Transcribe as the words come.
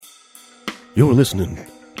You're listening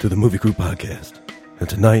to the Movie Crew Podcast, and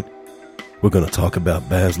tonight we're going to talk about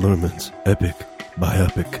Baz Luhrmann's epic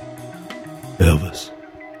biopic, Elvis.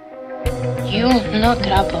 You no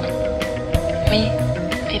trouble. Me,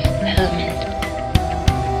 Fifth Element.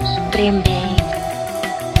 Supreme Being.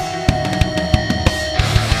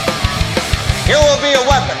 You will be a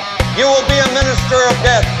weapon. You will be a minister of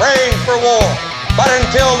death, praying for war. But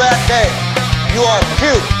until that day, you are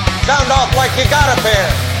cute. Sound off like you got a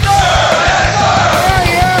pair. Ah,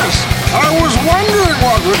 yes! I was wondering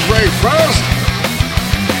what would break first.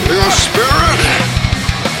 Your spirit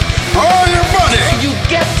or your money? You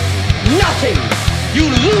get nothing. You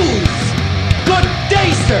lose. Good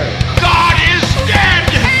day, sir. God is dead.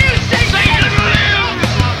 Satan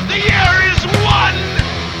lives. The year is won.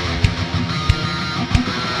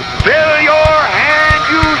 Fill your hand,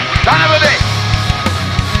 you son of a bitch.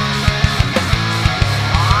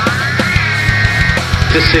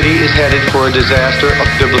 The city is headed for a disaster of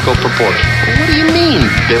biblical proportion. What do you mean,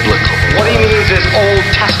 biblical? What he means is Old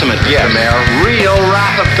Testament, yes. Mayor. Real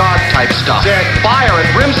wrath of God type stuff. Fire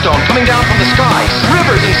and brimstone coming down from the skies.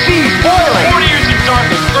 Rivers and seas boiling. 40 years of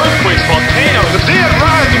darkness, earthquakes, volcanoes, the dead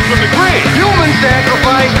rising from the grave. Human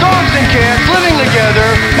sacrifice, dogs and cats living together,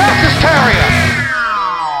 mass hysteria.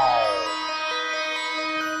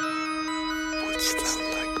 What's that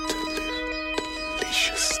like to live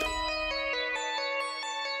deliciously?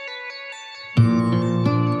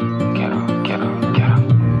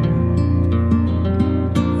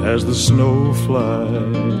 As the snow flies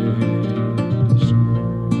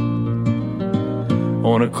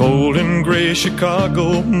on a cold and gray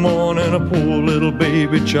Chicago morning, a poor little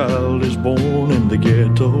baby child is born in the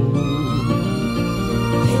ghetto.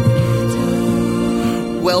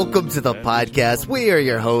 Welcome to the podcast. We are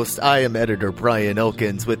your hosts. I am editor Brian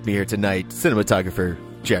Elkins. With me here tonight, cinematographer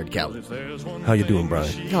Jared Callett. How you doing,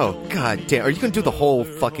 Brian? Oh, god damn. Are you going to do the whole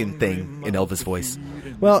fucking thing in Elvis voice?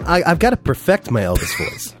 Well, I've got to perfect my Elvis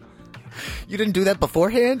voice. You didn't do that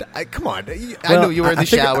beforehand? Come on. I know you were in the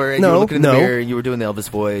shower and you were looking in the mirror and you were doing the Elvis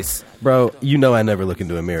voice. Bro, you know I never look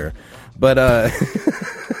into a mirror. But,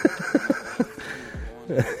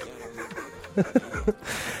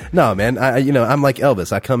 no, man. I'm like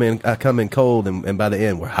Elvis. I come in cold, and by the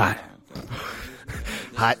end, we're hot.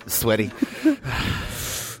 Hot, sweaty.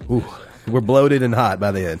 Ooh, we're bloated and hot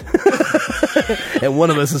by the end. And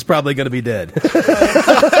one of us is probably going to be dead.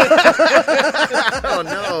 Oh,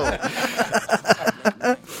 no.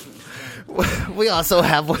 We also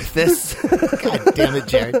have with us... God damn it,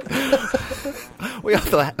 Jared. We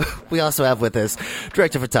also have with us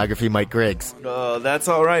director of photography, Mike Griggs. Oh, that's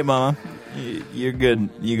all right, Mama. You're good.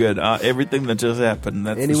 You're good. Everything that just happened,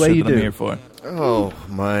 that's Any the way shit you that do. I'm here for. Oh,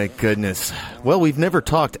 my goodness. Well, we've never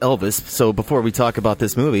talked Elvis, so before we talk about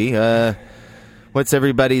this movie, what's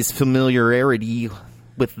everybody's familiarity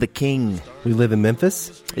with the King? We live in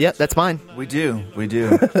Memphis? Yep, that's mine. We do.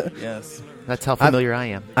 Yes. That's how familiar I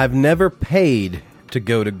am. I've never paid to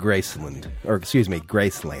go to Graceland.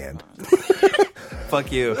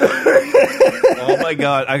 Fuck you. Oh my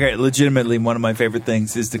God. Okay, legitimately, one of my favorite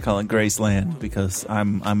things is to call it Graceland because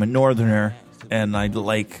I'm a northerner and I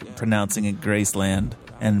like pronouncing it Graceland.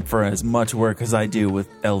 And for as much work as I do with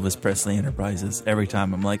Elvis Presley Enterprises, every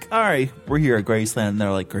time I'm like, all right, we're here at Graceland. And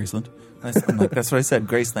they're like, Graceland? I'm like, that's what I said,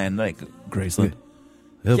 Graceland. Like, Graceland.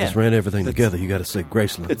 Elvis ran everything together. You got to say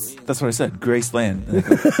Graceland. That's what I said, Graceland. And they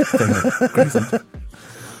go, Graceland.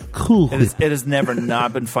 Cool. It has never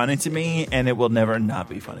not been funny to me, and it will never not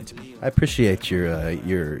be funny to me. I appreciate your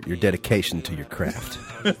dedication to your craft.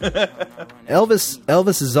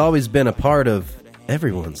 Elvis has always been a part of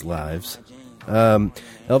everyone's lives.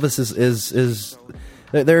 Elvis is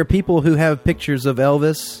there are people who have pictures of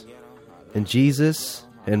Elvis and Jesus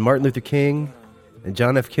and Martin Luther King and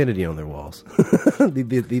John F. Kennedy on their walls.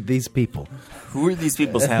 These people. Who are these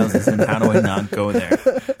people's houses, and how do I not go there?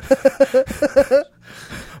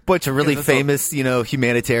 Bunch of really famous,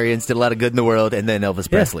 humanitarians, did a lot of good in the world, and then Elvis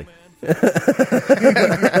Presley.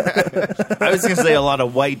 I was going to say a lot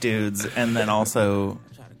of white dudes, and then also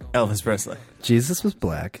Elvis Presley. Jesus was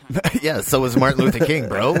black. Yeah, so was Martin Luther King,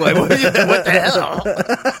 bro. What the hell?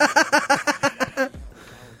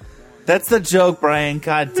 That's the joke, Brian.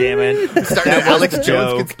 God damn it. Starting an Alex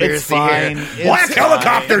Jones conspiracy it's fine. here. Black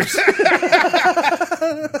helicopters.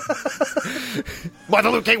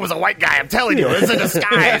 Martin Luther King was a white guy, I'm telling you. It's a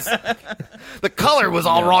disguise. The color was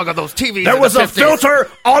all wrong on those TVs. There was a filter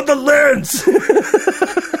on the lens.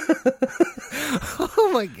 Oh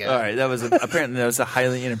my god! All right, apparently that was a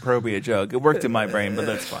highly inappropriate joke. It worked in my brain, but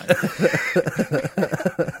that's fine.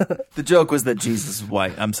 The joke was that Jesus is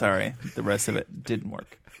white. I'm sorry, the rest of it didn't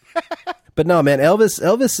work. But no, man,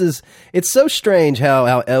 Elvis is. It's so strange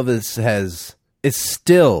how Elvis is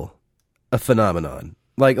still a phenomenon.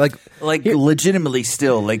 Like legitimately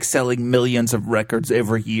still, like selling millions of records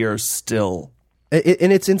every year still.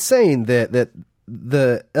 And it's insane that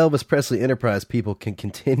the Elvis Presley enterprise people can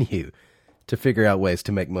continue to figure out ways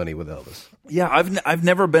to make money with Elvis. Yeah, I've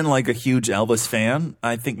never been like a huge Elvis fan.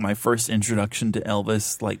 I think my first introduction to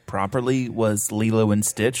Elvis like properly was Lilo and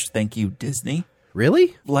Stitch. Thank you, Disney.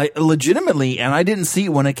 Really? Like legitimately, and I didn't see it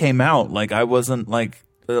when it came out. Like I wasn't like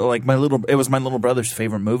it was my little brother's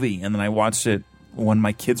favorite movie, and then I watched it when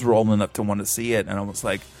my kids were old enough to want to see it, and I was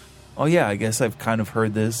like, oh yeah, I guess I've kind of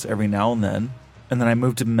heard this every now and then. And then I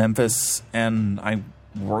moved to Memphis, and I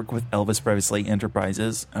work with Elvis Presley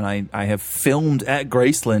Enterprises, and I have filmed at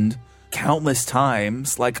Graceland countless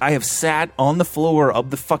times. Like, I have sat on the floor of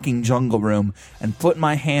the fucking Jungle Room and put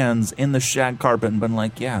my hands in the shag carpet and been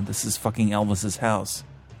like, yeah, this is fucking Elvis's house.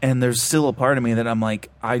 And there's still a part of me that I'm like,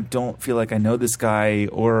 I don't feel like I know this guy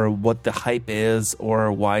or what the hype is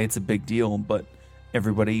or why it's a big deal, but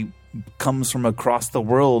everybody comes from across the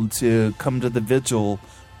world to come to the vigil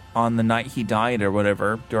on the night he died or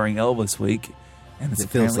whatever during Elvis Week, and it's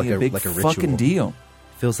apparently a big fucking deal.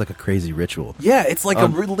 Feels like a crazy ritual. Yeah, it's like a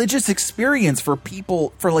religious experience for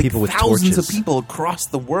people, for like people thousands of people across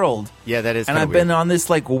the world. Yeah, that is. And I've weird. been on this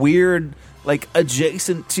like weird, like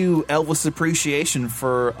adjacent to Elvis appreciation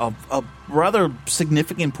for a rather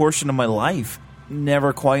significant portion of my life.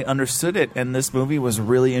 Never quite understood it, and this movie was a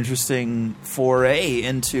really interesting foray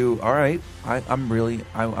into. All right, I want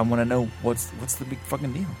to know what's the big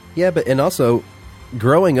fucking deal. Yeah, and also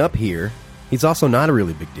growing up here, he's also not a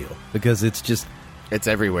really big deal because it's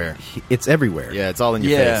everywhere. It's everywhere. Yeah, it's all in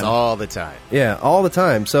your face all the time. Yeah, all the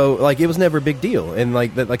time. So like, it was never a big deal, and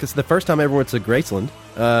it's the first time I ever went to Graceland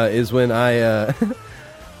is when I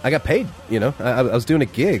I got paid. You know, I was doing a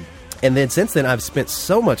gig, and then since then I've spent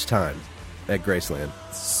so much time at Graceland.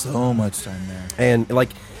 So much time there. And like,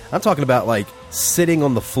 I'm talking about like sitting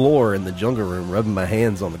on the floor in the Jungle Room, rubbing my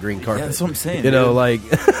hands on the green carpet. Yeah, that's what I'm saying. You know, like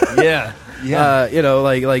yeah. You know,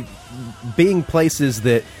 like being places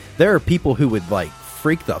that there are people who would like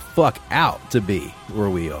freak the fuck out to be where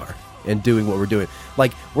we are and doing what we're doing.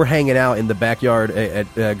 Like, we're hanging out in the backyard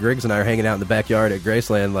at Griggs and I are hanging out in the backyard at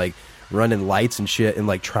Graceland, like running lights and shit and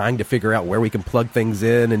like trying to figure out where we can plug things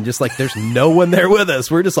in, and just like there's no one there with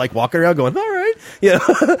us. We're just like walking around going, all right, you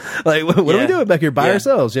know, like what are we doing back here by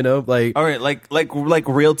ourselves, you know? Like, all right, like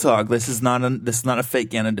real talk. This is not a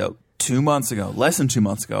fake anecdote. 2 months ago, less than 2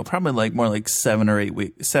 months ago, probably like more like 7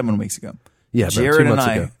 weeks ago. Yeah, Jared 2 and months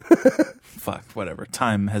I ago. Fuck, whatever.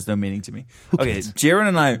 Time has no meaning to me. Okay, Jared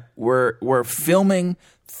and I were filming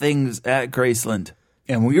things at Graceland,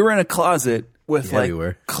 and we were in a closet with like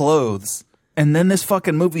clothes, and then this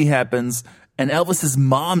fucking movie happens, and Elvis's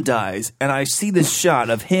mom dies, and I see this shot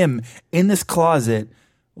of him in this closet,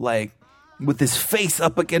 like with his face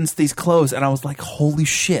up against these clothes, and I was like, holy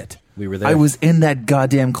shit. We were there. I was in that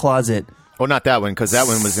goddamn closet. Oh, not that one, because that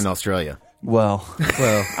one was in Australia. Well,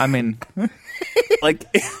 I mean, like,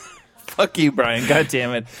 fuck you, Brian. God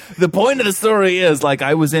damn it. The point of the story is, like,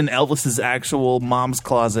 I was in Elvis's actual mom's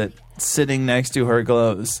closet, sitting next to her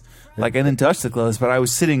clothes. Like, I didn't touch the clothes, but I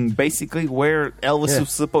was sitting basically where Elvis was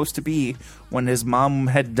supposed to be when his mom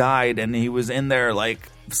had died, and he was in there, like,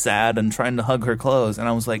 sad and trying to hug her clothes. And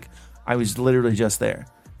I was like, I was literally just there.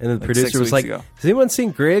 And then the producer was like, has anyone seen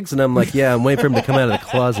Griggs? And I'm like, yeah, I'm waiting for him to come out of the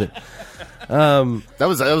closet. That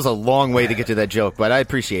was a long way to get to that joke, but I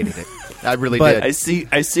appreciated it. I really did.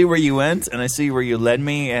 I see where you went, and I see where you led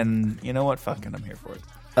me, and you know what? Fucking, I'm here for it.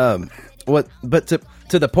 But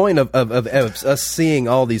to the point of us seeing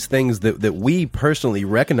all these things that we personally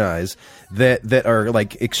recognize that are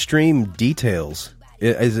like extreme details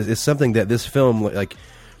is something that this film like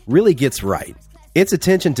really gets right. Its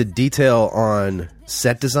attention to detail on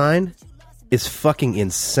set design is fucking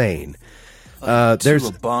insane. There's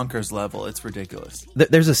a bonkers level. It's ridiculous.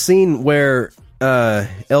 There's a scene where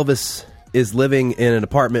Elvis is living in an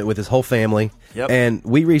apartment with his whole family, and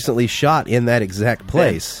we recently shot in that exact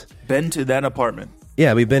place. Been to that apartment.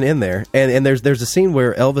 Yeah, we've been in there, and there's a scene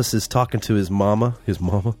where Elvis is talking to his mama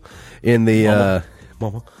in the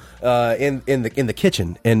in the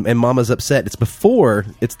kitchen, and Mama's upset.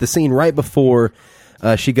 It's the scene right before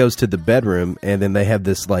she goes to the bedroom, and then they have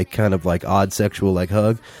this like kind of like odd sexual like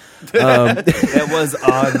hug. That was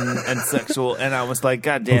odd and sexual, and I was like,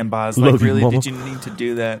 God damn, Boz, like really, did you need to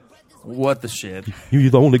do that? What the shit? You're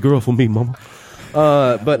the only girl for me, Mama.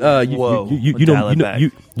 Whoa, you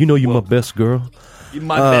know you're my best girl. You're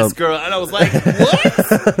my best girl, and I was like,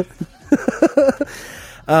 what?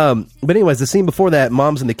 But anyways, the scene before that,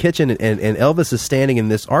 Mom's in the kitchen, and Elvis is standing in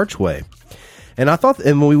this archway, And I thought,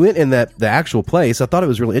 and when we went in the actual place, I thought it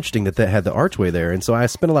was really interesting that had the archway there. And so I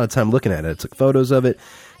spent a lot of time looking at it. I took photos of it.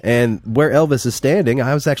 And where Elvis is standing,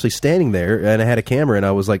 I was actually standing there, and I had a camera, and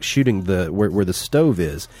I was like shooting where the stove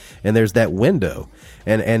is. And there's that window.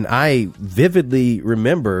 And I vividly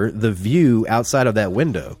remember the view outside of that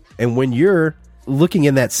window. And when you're looking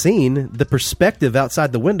in that scene, the perspective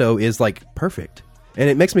outside the window is like perfect. And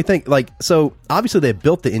it makes me think, like, so obviously they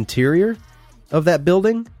built the interior of that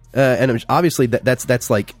building, and obviously that's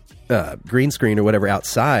like green screen or whatever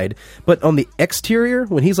outside. But on the exterior,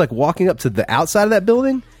 when he's like walking up to the outside of that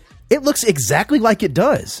building, it looks exactly like it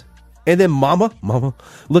does. And then Mama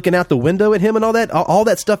looking out the window at him and all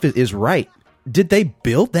that stuff is right. Did they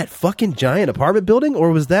build that fucking giant apartment building,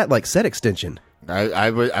 or was that like set extension? I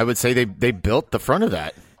would say they built the front of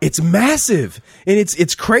that. It's massive, and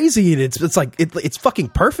it's crazy, and it's like it's fucking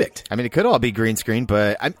perfect. I mean, it could all be green screen,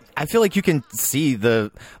 but I feel like you can see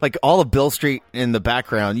all of Bill Street in the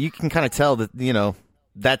background. You can kind of tell that,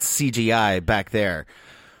 that's CGI back there.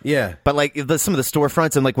 Yeah, but like some of the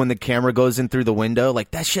storefronts, and like when the camera goes in through the window, like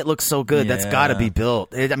that shit looks so good. Yeah. That's got to be built.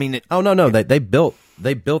 They built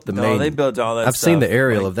the main. They built all that. I've seen the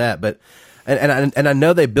aerial of that, but. And I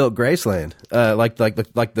know they built Graceland,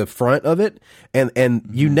 like the front of it, and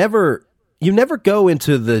you never go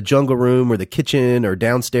into the jungle room or the kitchen or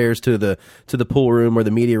downstairs to the pool room or the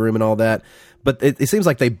media room and all that. But it seems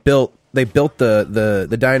like they built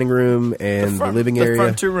the dining room and the living area, the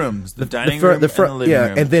front two rooms, the dining room, and the living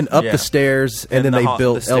room, and then up the stairs, and then they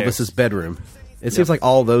built Elvis's bedroom. It seems like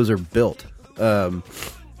all those are built, and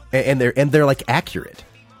they're like accurate.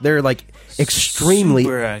 They're like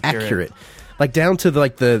extremely accurate. Like down to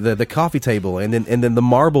the coffee table, and then the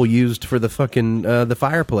marble used for the fucking the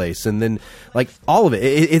fireplace, and then like all of it.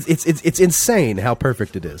 It's insane how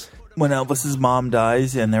perfect it is. When Elvis's mom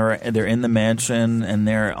dies, and they're in the mansion, and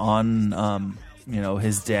they're on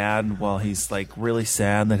his dad while he's like really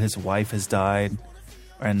sad that his wife has died,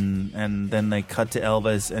 and then they cut to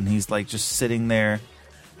Elvis, and he's like just sitting there.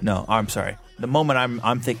 No, I'm sorry. The moment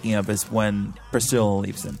I'm thinking of is when Priscilla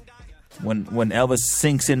leaves him. When Elvis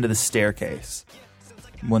sinks into the staircase,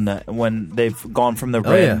 when they've gone from the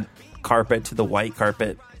red carpet to the white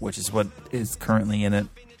carpet, which is what is currently in it,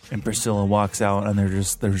 and Priscilla walks out, and they're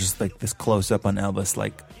just like this close up on Elvis,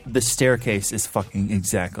 like the staircase is fucking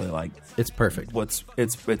exactly like it's perfect. It's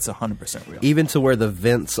 100% real, even to where the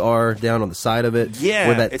vents are down on the side of it,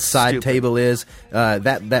 where that side table is.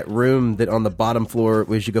 That room that on the bottom floor,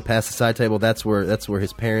 as you go past the side table, that's where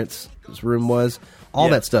his parents' room was. All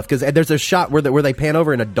that stuff, because there's a shot where they pan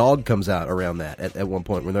over and a dog comes out around that at one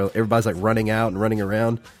point when everybody's like running out and running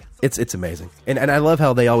around. It's amazing, and I love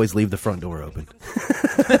how they always leave the front door open.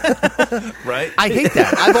 Right? I hate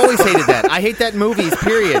that. I've always hated that. I hate that in movies.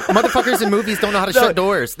 Period. Motherfuckers in movies don't know how to shut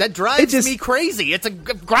doors. That drives me crazy.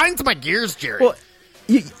 It grinds my gears, Jerry. Well,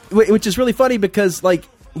 which is really funny because like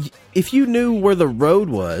if you knew where the road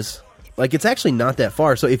was, like it's actually not that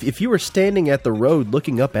far. So if you were standing at the road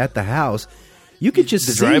looking up at the house, you could just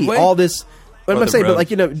see driveway? all this. What am I saying? But like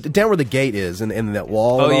down where the gate is and that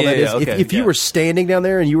wall and all that is. Okay, if you were standing down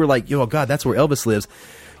there and you were like, oh God, that's where Elvis lives,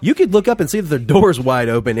 you could look up and see that the door's wide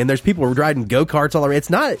open and there's people riding go-karts all around. It's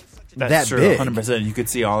not that true, big. 100%. You could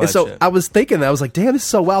see all that so shit. I was thinking, I was like, damn, this is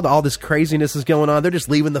so wild. All this craziness is going on. They're just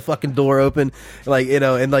leaving the fucking door open, like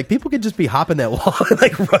and like people could just be hopping that wall and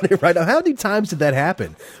like running right now. How many times did that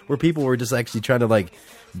happen where people were just actually trying to like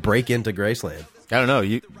break into Graceland? I don't know.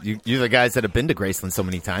 You're the guys that have been to Graceland so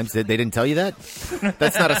many times. They didn't tell you that?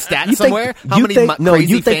 That's not a stat somewhere? You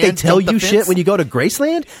think they tell you shit when you go to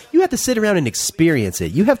Graceland? You have to sit around and experience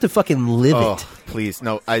it. You have to fucking live it. Please.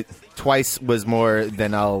 No, twice was more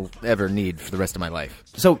than I'll ever need for the rest of my life.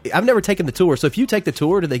 So I've never taken the tour. So if you take the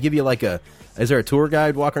tour, do they give you like is there a tour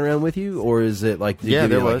guide walking around with you? Or is it like, there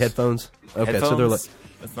was. Like headphones? Okay, headphones? So they're like...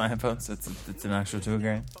 It's not headphones. It's an actual tour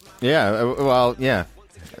guide. Yeah, well, yeah.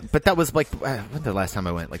 But that was like, when the last time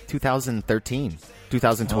I went? Like 2013,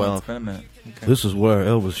 2012. Oh, it's been a minute. Okay. This is where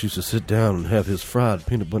Elvis used to sit down and have his fried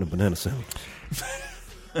peanut butter banana sandwich.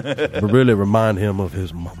 But really remind him of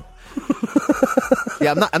his mama.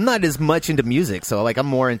 Yeah, I'm not as much into music, so like I'm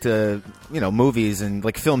more into movies, and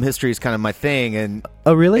like film history is kind of my thing. And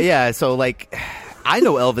oh, really? Yeah. So like, I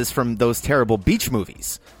know Elvis from those terrible beach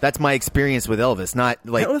movies. That's my experience with Elvis. Not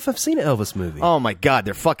like I don't know if I've seen an Elvis movie. Oh my God,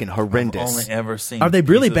 they're fucking horrendous. I've only ever seen. Are they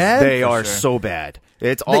really bad? They are so bad.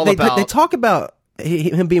 It's all about. They talk about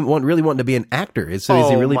him being really wanting to be an actor. Is he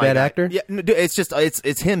a really bad actor? Yeah, it's just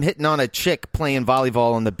it's him hitting on a chick playing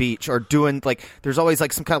volleyball on the beach, or doing like there's always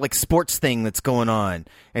like some kind of like sports thing that's going on,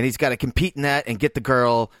 and he's got to compete in that and get the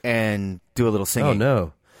girl and do a little singing. Oh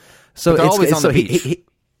no! So they're always on the beach.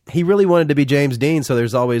 he really wanted to be James Dean, so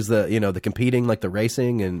there's always the the competing, like the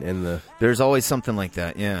racing and the. There's always something like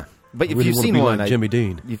that, yeah. But if really you've wanna seen be one, like Jimmy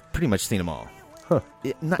Dean, you've pretty much seen them all. Huh.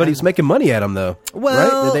 But he's making money at him though.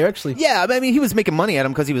 Well, right? They actually, yeah. I mean, he was making money at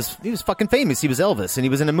him because he was fucking famous. He was Elvis, and he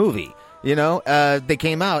was in a movie. They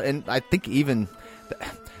came out, and I think even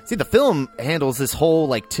the film handles this whole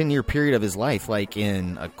like 10-year period of his life like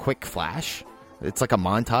in a quick flash. It's like a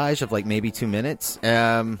montage of like maybe 2 minutes.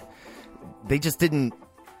 They just didn't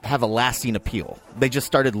have a lasting appeal. They just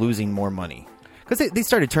started losing more money because they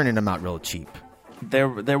started turning them out real cheap. There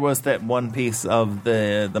was that one piece of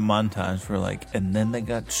the montage where and then they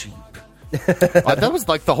got cheap. That was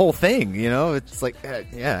like the whole thing, It's like,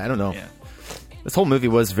 I don't know. Yeah. This whole movie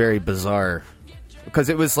was very bizarre because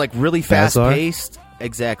it was like really fast paced.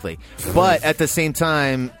 Exactly. But at the same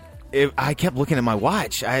time, I kept looking at my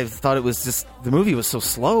watch. I thought it was just, the movie was so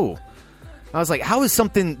slow. I was like, how is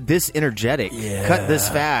something this energetic, cut this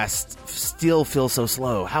fast, still feel so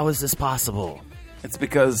slow? How is this possible? It's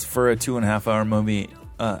because for a 2.5-hour movie,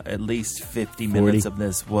 at least 50 minutes of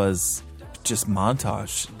this was just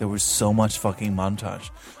montage. There was so much fucking montage.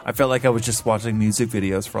 I felt like I was just watching music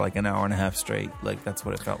videos for like an hour and a half straight. Like that's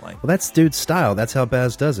what it felt like. Well, that's dude's style. That's how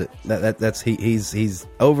Baz does it. He's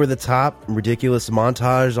over the top, ridiculous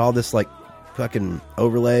montage, all this like fucking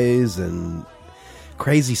overlays and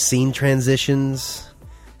crazy scene transitions,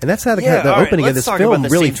 and that's how the opening of this film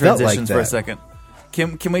really felt like that. For a second.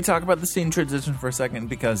 Can we talk about the scene transition for a second?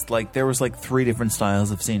 Because there was 3 different styles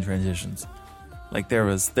of scene transitions. There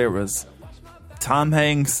was Tom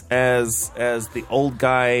Hanks as the old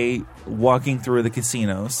guy walking through the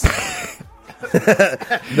casinos. We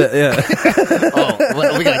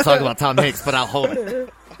gotta talk about Tom Hanks, but I'll hold it.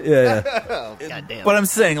 Yeah. Oh, goddamn. But I'm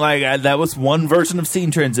saying that was one version of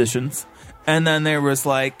scene transitions. And then there was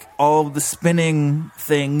all the spinning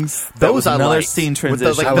things. That was another scene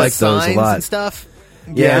transition. I like those a lot. And stuff.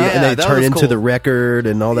 Yeah, and they turn into the record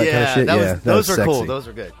and all that kind of shit. Those were sexy. cool. Those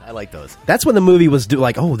were good. I like those. That's when the movie was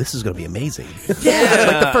oh, this is going to be amazing.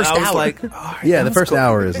 Yeah, the first hour. The first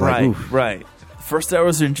hour is oof. Right. The first hour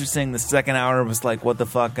was interesting. The second hour was what the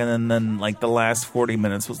fuck? And then the last 40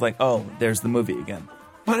 minutes was oh, there's the movie again.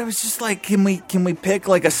 But it was just can we pick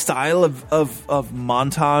a style of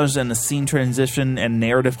montage and a scene transition and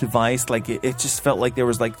narrative device? It just felt like there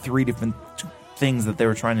was 3 different things that they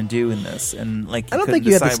were trying to do in this, and I don't think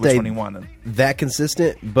you have to stay that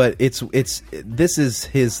consistent. But this is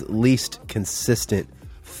his least consistent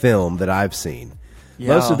film that I've seen.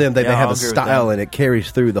 Yeah, most of them they have a style and it carries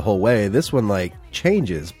through the whole way. This one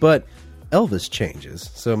changes, but Elvis changes,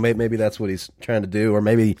 so maybe that's what he's trying to do, or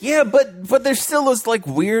maybe but there still is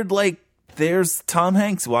weird there's Tom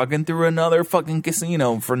Hanks walking through another fucking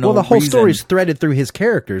casino for no reason. Well, the whole story's threaded through his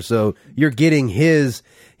character, so you're getting his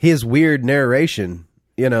weird narration.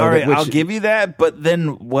 All right, I'll give you that, but then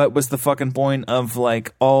what was the fucking point of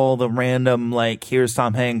all the random here's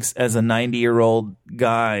Tom Hanks as a 90-year-old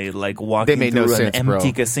guy walking through an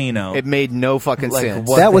empty casino? It made no fucking sense.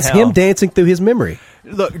 That was him dancing through his memory.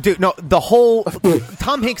 Look, dude, no, the whole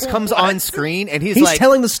Tom Hanks comes on screen and he's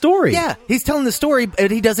telling the story. Yeah, he's telling the story, but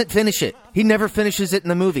he doesn't finish it. He never finishes it in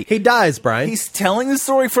the movie. He dies, Brian. He's telling the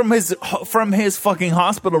story from his fucking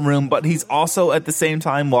hospital room, but he's also at the same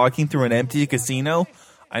time walking through an empty casino.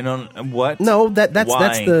 I don't what. No,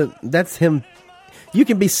 that's him. You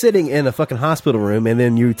can be sitting in a fucking hospital room and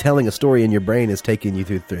then you telling a story and your brain is taking you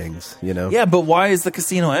through things. Yeah, but why is the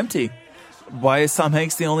casino empty? Why is Tom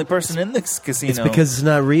Hanks the only person in this casino? It's because it's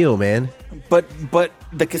not real, man. But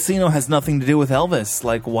the casino has nothing to do with Elvis.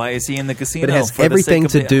 Why is he in the casino? But it has everything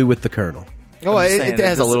to do with the Colonel. Oh, it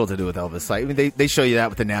has a little to do with Elvis. I mean, they show you that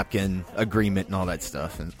with the napkin agreement and all that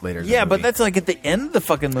stuff, and later. Yeah, but that's at the end of the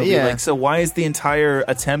fucking movie. Yeah. So why is the entire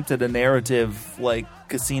attempt at a narrative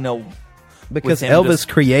casino? Because Elvis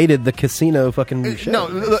created the casino fucking show. No,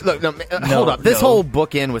 look, hold up. This whole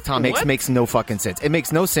bookend with Tom Hanks makes no fucking sense. It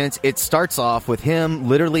makes no sense. It starts off with him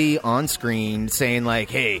literally on screen saying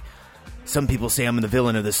hey, some people say I'm the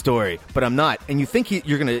villain of the story, but I'm not. And you think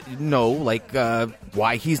you're going to know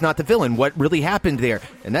why he's not the villain, what really happened there,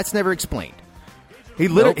 and that's never explained. He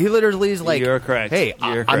literally is You're correct. Hey,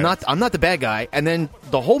 I'm not the bad guy. And then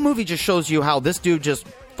the whole movie just shows you how this dude just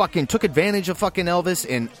fucking took advantage of fucking Elvis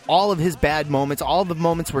in all of his bad moments, all of the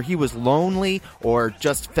moments where he was lonely or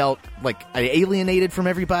just felt alienated from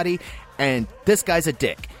everybody. And this guy's a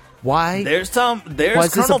dick. Why? There's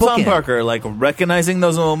Colonel Tom Parker recognizing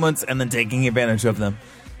those moments and then taking advantage of them.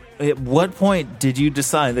 At what point did you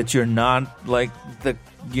decide that you're not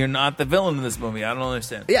you're not the villain in this movie? I don't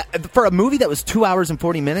understand. Yeah, for a movie that was 2 hours and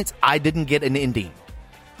 40 minutes, I didn't get an ending.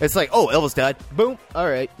 It's oh, Elvis died. Boom. All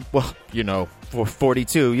right. Well,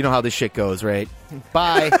 42. You know how this shit goes, right?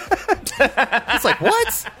 Bye. It's like,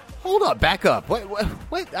 what? Hold up, back up.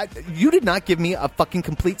 What? You did not give me a fucking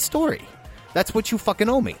complete story. That's what you fucking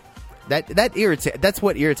owe me. That's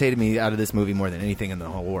what irritated me out of this movie more than anything in the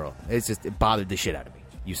whole world. It bothered the shit out of me.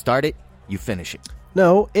 You start it, you finish it.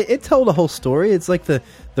 No, it told a whole story. It's like the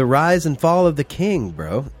rise and fall of the king,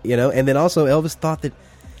 bro. You know, and then also Elvis thought that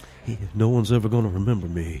no one's ever going to remember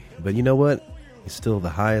me. But you know what? He's still the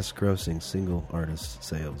highest grossing single artist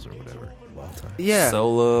sales or whatever of all time. Yeah.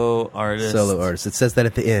 Solo artist. It says that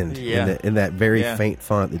at the end in that very faint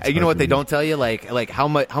font. You know what they don't tell you? Like how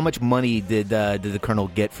much money did the Colonel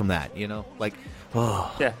get from that? You know, like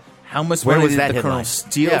how much Where money was did that the Colonel headline?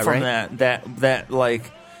 steal Yeah, from right? that like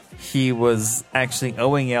he was actually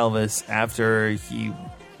owing Elvis after he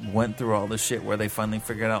went through all the shit where they finally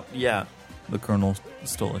figured out the Colonel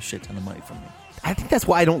stole a shit ton of money from me. I think that's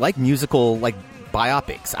why I don't like musical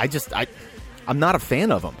biopics. I'm not a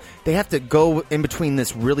fan of them. They have to go in between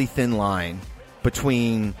this really thin line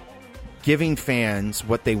between giving fans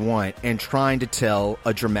what they want and trying to tell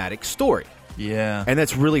a dramatic story. Yeah, and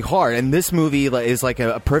that's really hard. And this movie is like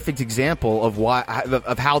a perfect example of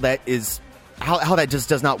how that is how that just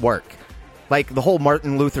does not work. Like the whole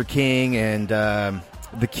Martin Luther King and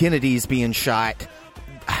the Kennedys being shot.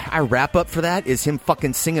 Our wrap up for that is him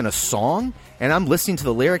fucking singing a song, and I'm listening to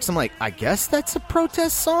the lyrics. I'm like, I guess that's a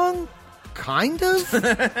protest song, kind of.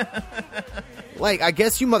 I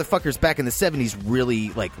guess you motherfuckers back in the 70s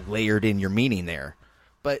really layered in your meaning there,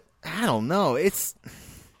 but I don't know. It's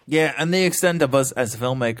and the extent of us as a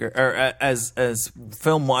filmmaker or as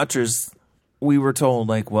film watchers, we were told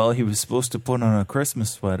he was supposed to put on a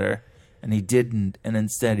Christmas sweater, and he didn't, and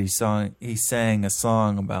instead he sang a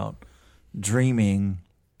song about dreaming.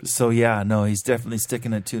 So he's definitely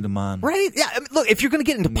sticking it to the man. Right? Yeah. I mean, look, if you're going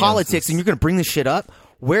to get into politics and you're going to bring this shit up,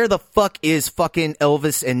 where the fuck is fucking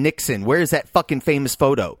Elvis and Nixon? Where is that fucking famous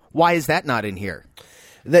photo? Why is that not in here?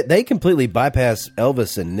 That they completely bypass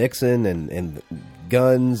Elvis and Nixon and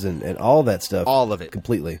guns and all that stuff. All of it.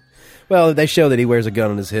 Completely. Well, they show that he wears a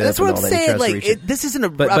gun on his hip. That's what I'm saying. This isn't a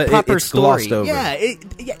proper story. Over. Yeah,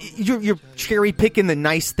 you're cherry picking the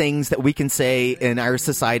nice things that we can say in our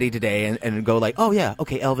society today, and go oh yeah,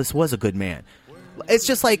 okay, Elvis was a good man. It's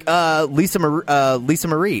just like Lisa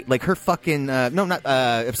Marie, like her fucking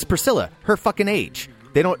it's Priscilla, her fucking age.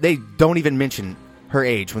 They don't even mention her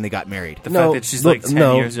age when they got married. The fact that she's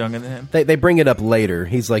 10 years younger than him. They bring it up later.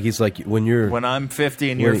 He's like when I'm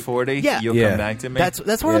 50 and you're 40, you'll come back to me. That's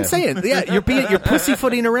what I'm saying. Yeah, you're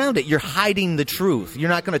pussyfooting around it. You're hiding the truth. You're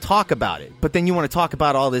not going to talk about it. But then you want to talk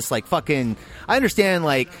about all this fucking. I understand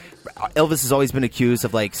Elvis has always been accused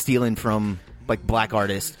of stealing from black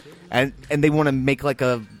artists, and they want to make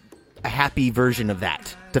a happy version of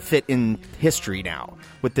that to fit in history now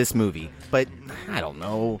with this movie. But I don't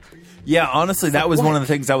know. Yeah, honestly, that was one of the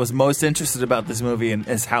things I was most interested about this movie, and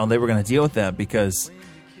is how they were going to deal with that, because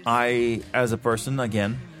I, as a person,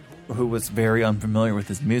 again, who was very unfamiliar with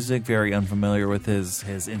his music, very unfamiliar with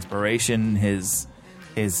his inspiration, his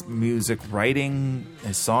music writing,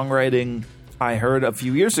 his songwriting, I heard a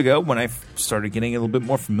few years ago when I started getting a little bit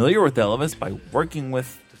more familiar with Elvis by working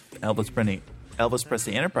with Elvis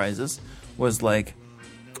Presley Enterprises, was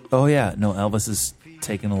oh yeah, no, Elvis is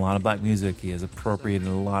taken a lot of black music. He has appropriated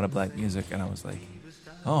a lot of black music, and I was like,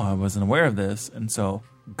 oh, I wasn't aware of this. And so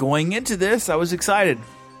going into this, I was excited.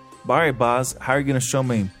 All right, boss, how are you going to show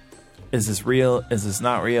me? Is this real? Is this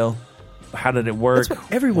not real? How did it work? That's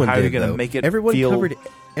what everyone how did, are you going to make it Everyone feel... covered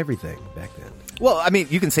everything back then. Well, I mean,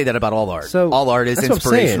 you can say that about all art. So all art is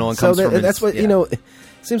inspirational and comes from. That's what you know.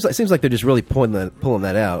 Seems like they're just really pulling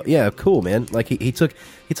that out. Yeah, cool, man. He took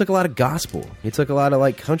a lot of gospel. He took a lot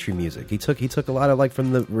of country music. He took a lot of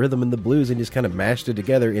from the rhythm and the blues and just kind of mashed it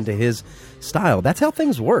together into his style. That's how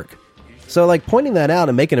things work. So pointing that out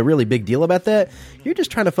and making a really big deal about that, you're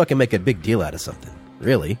just trying to fucking make a big deal out of something.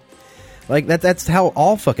 Really. That's how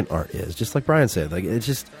all fucking art is. Just like Brian said. It's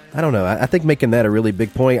just, I don't know. I think making that a really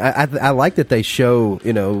big point. I like that they show,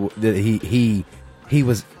 that he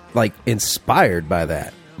was inspired by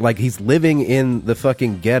that. He's living in the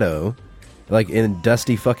fucking ghetto, in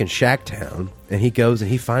dusty fucking shack town, and he goes and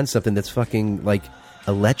he finds something that's fucking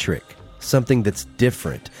electric, something that's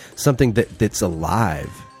different, something that's alive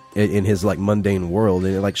in his mundane world,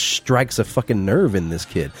 and it strikes a fucking nerve in this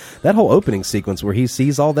kid. That whole opening sequence where he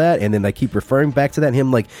sees all that, and then they keep referring back to that,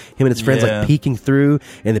 him and his friends peeking through,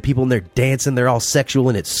 and the people in there dancing, they're all sexual,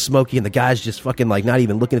 and it's smoky, and the guy's just fucking not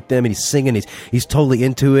even looking at them, and he's singing, he's totally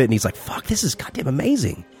into it, and he's like, fuck, this is goddamn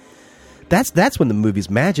amazing. That's when the movie's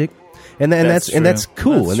magic, and that's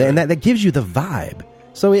cool, and that gives you the vibe.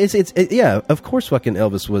 So yeah, of course fucking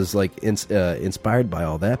Elvis was like inspired by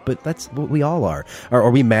all that, but that's what we all are.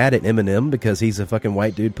 Are we mad at Eminem because he's a fucking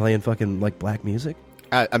white dude playing fucking like black music?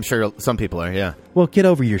 I'm sure some people are, yeah. Well, get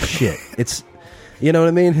over your shit. It's, you know what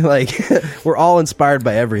I mean? Like, we're all inspired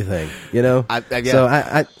by everything, you know? Yeah. So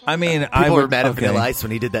I mean, people were mad at Vanilla Ice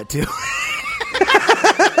when he did that too.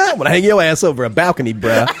 I'm gonna hang your ass over a balcony,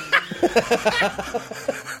 bruh.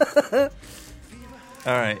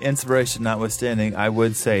 All right, inspiration notwithstanding, I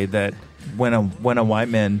would say that when a white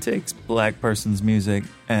man takes black person's music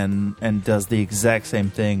and does the exact same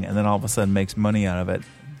thing, and then all of a sudden makes money out of it,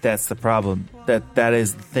 that's the problem. That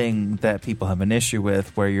is the thing that people have an issue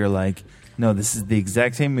with, where you're like, no, this is the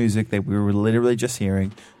exact same music that we were literally just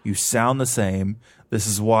hearing. You sound the same. This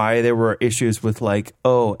is why there were issues with like,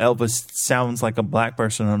 oh, Elvis sounds like a black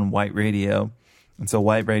person on white radio, and so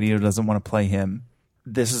white radio doesn't want to play him.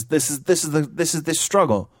 This is this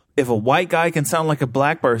struggle. If a white guy can sound like a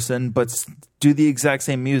black person but do the exact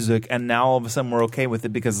same music, and now all of a sudden we're okay with it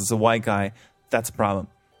because it's a white guy, that's a problem.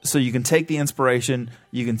 So you can take the inspiration,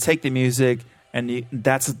 you can take the music, and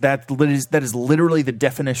that is literally the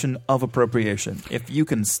definition of appropriation. If you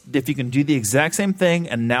can do the exact same thing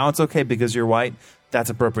and now it's okay because you're white, that's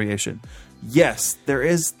appropriation. Yes, there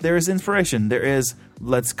is inspiration. There is,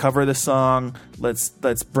 let's cover the song, let's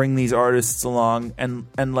bring these artists along and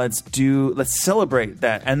let's celebrate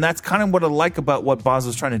that. And that's kind of what I like about what Boz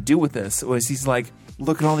was trying to do with this. Was he's like,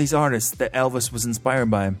 look at all these artists that Elvis was inspired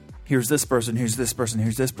by. Here's this person, here's this person,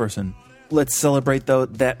 here's this person. Let's celebrate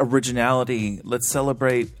that originality. Let's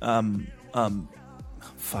celebrate I'm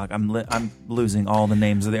losing all the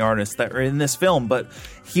names of the artists that are in this film, but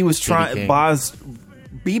he was trying Boz,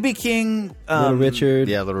 BB King, Little Richard,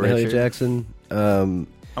 Little Mahalia Richard. Jackson. I'm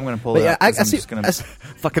gonna pull it up. I see.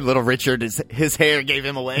 Fucking Little Richard, his hair gave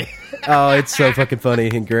him away. Oh, it's so fucking funny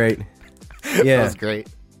and great. Yeah, that was great.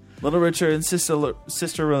 Little Richard and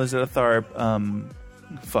Sister Rosetta Tharpe.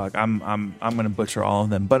 I'm gonna butcher all of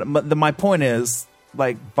them, but my point is,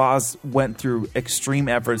 like, Boz went through extreme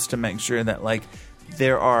efforts to make sure that like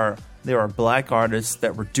there are black artists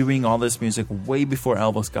that were doing all this music way before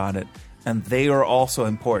Elvis got it, and they are also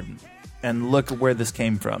important. And look at where this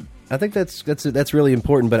came from. I think that's really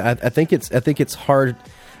important, but I think it's hard.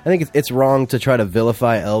 I think it's wrong to try to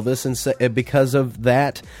vilify Elvis and say, because of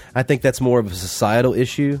that. I think that's more of a societal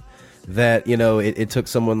issue. That, you know, it took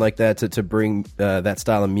someone like that to bring that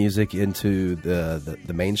style of music into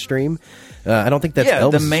the mainstream. I don't think that's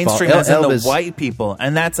Elvis' the mainstream fault. is in the white people,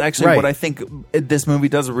 and that's actually what I think this movie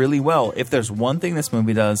does really well. If there's one thing this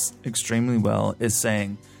movie does extremely well, is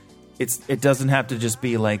saying it doesn't have to just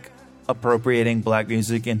be like appropriating black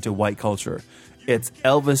music into white culture. It's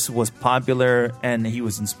Elvis was popular and he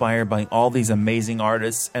was inspired by all these amazing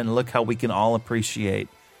artists, and look how we can all appreciate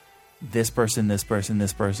this person, this person,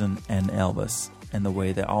 this person, and Elvis, and the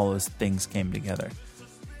way that all those things came together.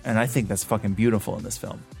 And I think that's fucking beautiful in this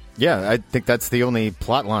film. Yeah, I think that's the only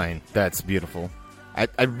plot line that's beautiful.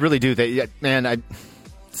 I really do. That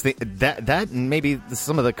and maybe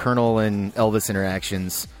some of the Colonel and Elvis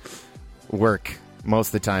interactions work most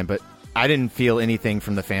of the time, but I didn't feel anything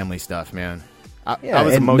from the family stuff, man. I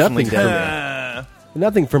was emotionally dead.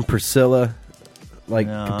 Nothing from Priscilla,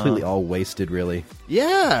 completely all wasted, really.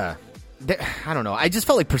 Yeah. I don't know. I just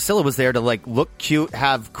felt like Priscilla was there to like look cute,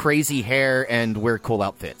 have crazy hair, and wear cool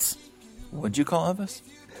outfits. What'd you call Elvis?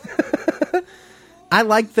 I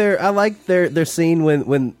like their scene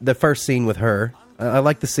when the first scene with her. I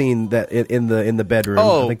like the scene that in the bedroom.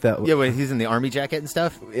 Oh, I think that when he's in the army jacket and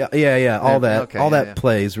stuff. Yeah. All that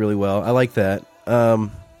plays really well. I like that.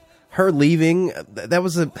 Her leaving, that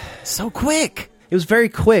was so quick. It was very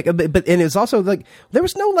quick, but it was also like there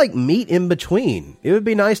was no like meat in between. It would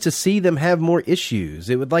be nice to see them have more issues.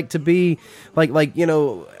 It would like to be like you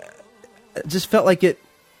know, it just felt like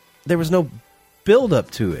there was no build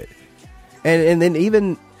up to it, and then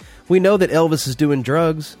even we know that Elvis is doing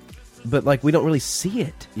drugs, but like we don't really see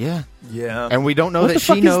it. Yeah, and we don't know that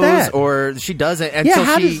she knows or she doesn't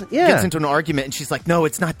until she gets into an argument and she's like, "No,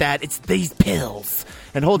 it's not that. It's these pills,"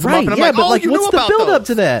 and holds them up. And I'm like, "Oh, you what's knew the about build those. up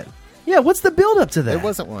to that?" Yeah, what's the build up to that? There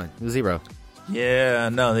wasn't one. It was zero. Yeah,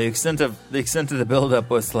 no. The extent of the build up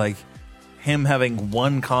was like him having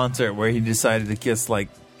one concert where he decided to kiss like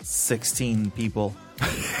 16 people.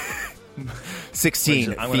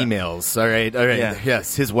 16 females. All right. Yeah.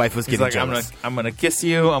 Yes, his wife was getting jealous. I'm gonna kiss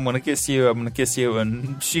you. I'm gonna kiss you. I'm gonna kiss you.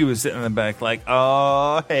 And she was sitting in the back like,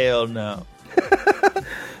 oh hell no.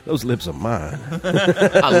 Those lips are mine.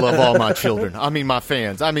 I love all my children. I mean, my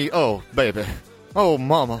fans. I mean, oh baby. Oh,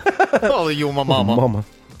 mama. Oh, you my mama. Mama.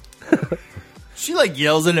 She like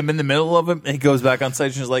yells at him in the middle of him, and he goes back on stage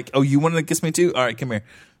and she's like, "Oh, you wanted to kiss me too? All right, come here."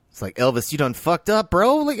 It's like, Elvis, you done fucked up,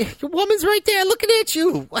 bro. Like, your woman's right there looking at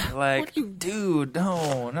you. Like, what you... dude,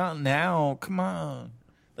 no, not now. Come on.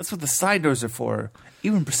 That's what the side doors are for.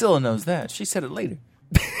 Even Priscilla knows that. She said it later.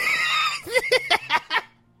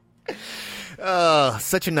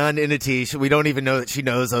 Such a non-entity. We don't even know that she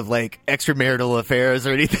knows of like extramarital affairs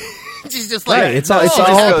or anything. She's just like, Right, it's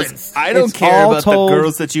I don't care about told, the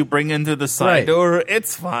girls that you bring into the side door.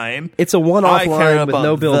 It's fine. It's a one-off line with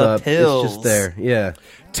no build-up. Pills. It's just there. Yeah.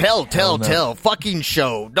 Tell. Fucking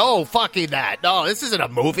show. No, fucking that. No, this isn't a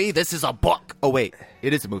movie. This is a book. Oh, wait.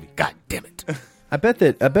 It is a movie. God damn it. I bet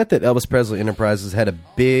that Elvis Presley Enterprises had a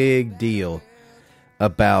big deal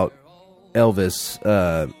about Elvis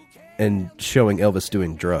and showing Elvis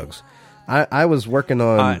doing drugs. I was working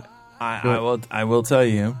on... I will tell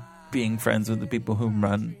you, being friends with the people who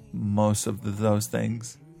run most of those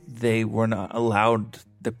things, they were not allowed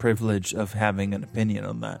the privilege of having an opinion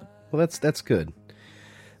on that. Well, that's good.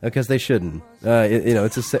 Because they shouldn't.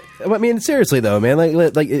 It's a... I mean, seriously, though, man.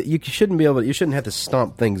 Like you shouldn't be able to... You shouldn't have to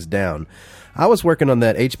stomp things down. I was working on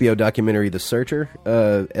that HBO documentary, The Searcher,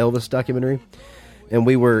 Elvis documentary. And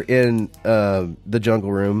we were in the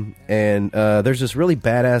jungle room. And there's this really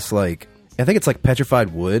badass, like... I think it's like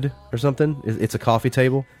petrified wood or something. It's a coffee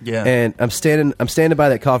table. Yeah. And I'm standing by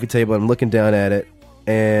that coffee table. And I'm looking down at it.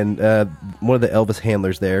 And one of the Elvis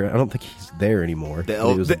handlers there, I don't think he's there anymore. The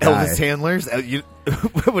Elvis handlers?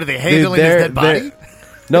 What are they handling his dead body?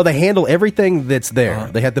 No, they handle everything that's there.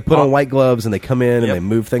 They have to put on white gloves and they come in and they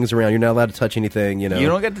move things around. You're not allowed to touch anything, you know. You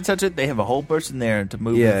don't get to touch it. They have a whole person there to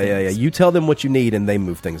move things. Yeah. You tell them what you need and they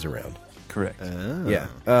move things around. Correct. Oh. Yeah.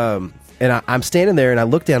 And I'm standing there and I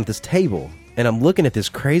look down at this table and I'm looking at this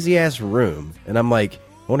crazy-ass room and I'm like, I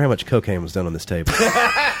wonder how much cocaine was done on this table.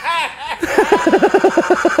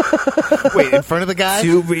 Wait, in front of the guy?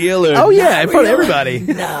 Too real or oh yeah, in front of everybody.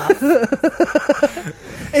 No.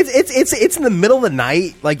 It's in the middle of the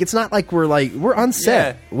night. Like it's not like we're on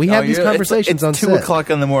set. Yeah. We have these conversations on set. It's 2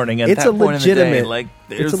 o'clock in the morning. At it's that a point legitimate. In the day, like,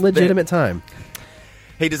 it's a legitimate time.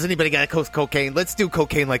 Hey, does anybody got cocaine? Let's do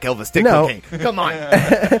cocaine like Elvis did cocaine. Come on.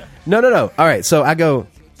 No. All right, so I go,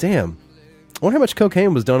 damn. I wonder how much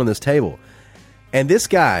cocaine was done on this table. And this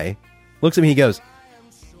guy looks at me. He goes,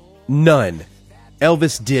 none.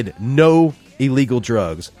 Elvis did no illegal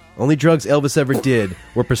drugs. Only drugs Elvis ever did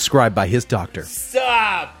were prescribed by his doctor.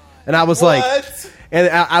 Stop. And I was like, and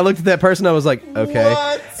I looked at that person. I was like, okay.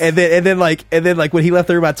 What? And then when he left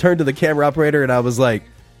the room, I turned to the camera operator and I was like,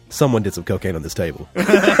 someone did some cocaine on this table. And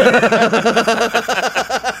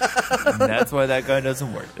that's why that guy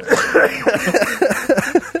doesn't work there.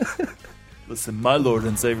 Listen, my Lord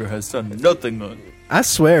and Savior has done nothing on it. I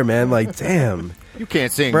swear, man. Like, damn. You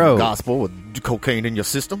can't sing gospel with cocaine in your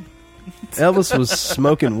system. Elvis was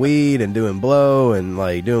smoking weed and doing blow and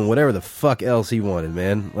like doing whatever the fuck else he wanted,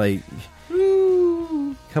 man. Like,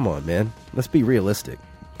 come on, man. Let's be realistic.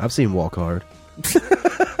 I've seen Walk Hard.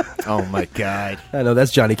 Oh my God! I know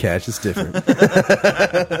that's Johnny Cash. It's different.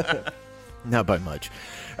 Not by much.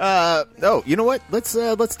 You know what? Let's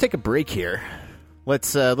take a break here.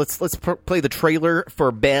 Let's play the trailer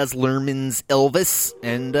for Baz Luhrmann's Elvis,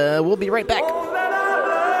 and we'll be right back.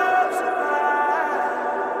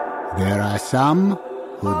 There are some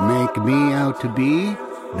who'd make me out to be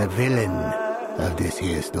the villain of this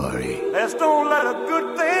here story. Let's don't let a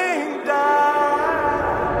good thing die.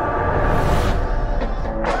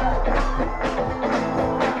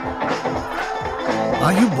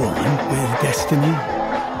 Are you born with destiny?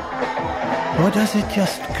 Or does it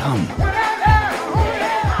just come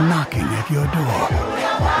knocking at your door?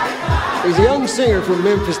 He's a young singer from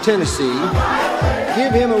Memphis, Tennessee.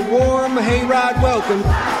 Give him a warm hayride welcome,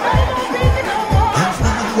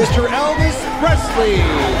 Mr. Elvis Presley.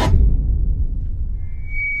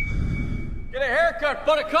 Get a haircut,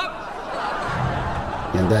 buttercup.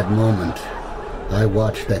 In that moment, I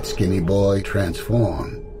watched that skinny boy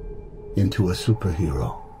transform into a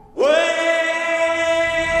superhero.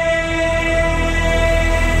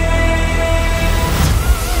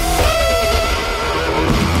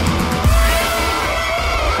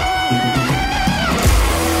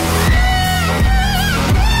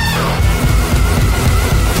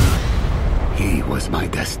 He was my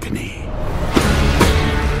destiny.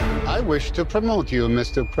 I wish to promote you,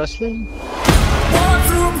 Mr. Presley.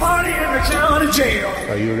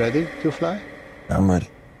 Are you ready to fly? I'm ready.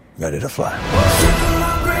 Ready to fly.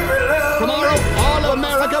 Tomorrow, all of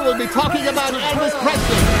America will be talking about Elvis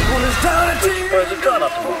Presley. Where's it done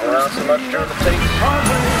up to move around so much during the tape?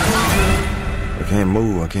 I can't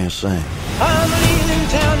move, I can't sing.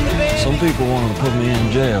 Some people want to put me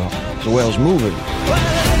in jail. The well's moving.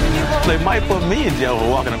 They might put me in jail for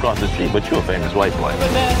walking across the street, but you're a famous white boy.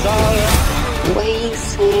 The way he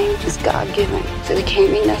sings is God-given, so there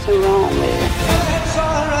can't be nothing wrong with it.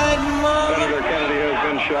 Senator Kennedy has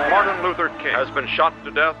been shot. Martin Luther King has been shot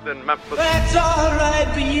to death in Memphis. That's all right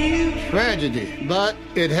for you. Tragedy, but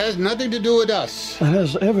it has nothing to do with us. It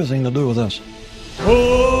has everything to do with us.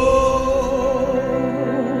 Oh,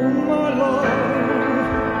 my love,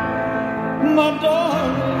 my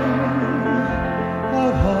darling,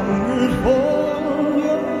 I've hungered for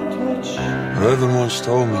your touch. Reverend once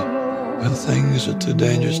told me, when things are too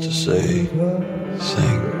dangerous to say,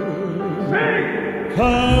 sing.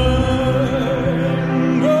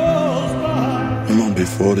 I'm gonna be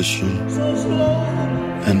 40 soon,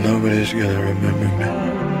 and nobody's gonna remember me.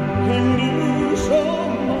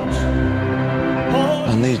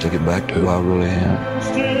 I need to get back to who I really am.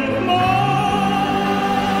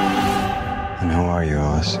 And who are you,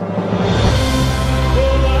 Elvis?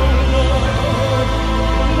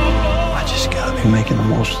 I just gotta be making the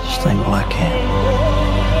most of this thing while I can.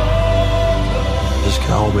 This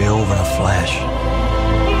can all be over in a flash.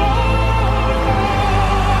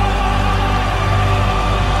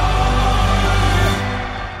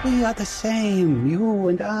 We are the same, you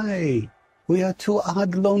and I. We are two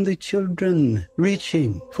odd, lonely children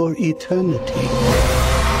reaching for eternity.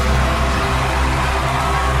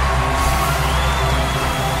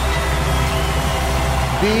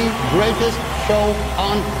 The greatest show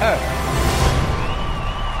on earth.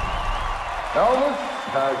 Elvis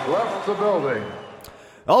has left the building.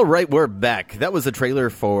 All right, we're back. That was a trailer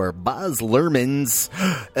for Baz Luhrmann's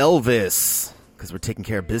Elvis. Because we're taking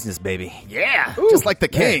care of business, baby. Yeah, Ooh, just like the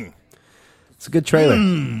king. Man. It's a good trailer.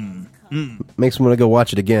 Makes me want to go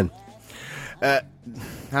watch it again. I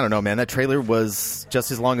don't know, man. That trailer was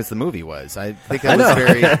just as long as the movie was. I think that was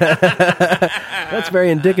very... That's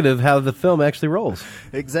very indicative of how the film actually rolls.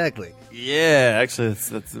 Exactly. Yeah, actually,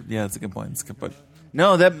 that's a good point. It's a good point.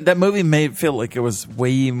 No, that movie made it feel like it was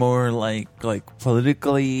way more like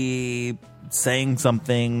politically saying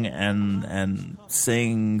something and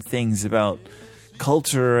saying things about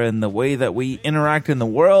culture and the way that we interact in the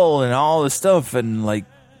world and all this stuff. And like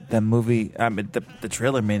that movie, I mean, the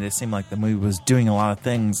trailer made it seem like the movie was doing a lot of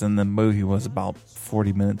things, and the movie was about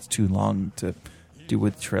 40 minutes too long to do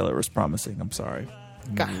what the trailer was promising. I'm sorry.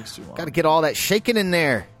 Got to get all that shaking in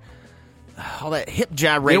there. All that hip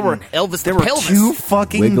gyrating. Elvis there the were pelvis. two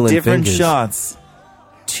fucking Wiggling different fingers. shots.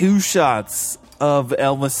 Two shots of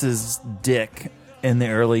Elvis's dick in the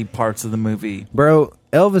early parts of the movie. Bro,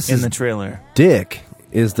 Elvis in the trailer. Dick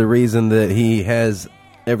is the reason that he has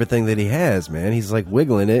everything that he has, man. He's like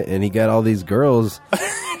wiggling it, and he got all these girls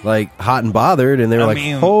like hot and bothered, and they were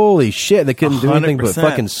holy shit, they couldn't do anything but 100%.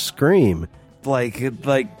 fucking scream. Like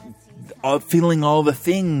feeling all the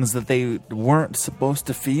things that they weren't supposed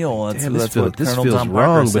to feel. That's what this Colonel feels Tom Parker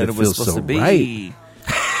wrong, said but it it was feels supposed so to be. right.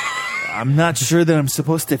 I'm not sure that I'm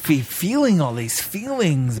supposed to be feeling all these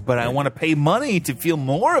feelings, but I want to pay money to feel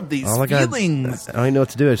more of these feelings. I don't even know what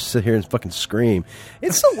to do. I just sit here and fucking scream.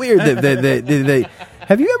 It's so weird that they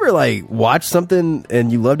have you ever like watched something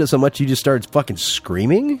and you loved it so much you just started fucking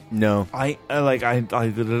screaming? No. I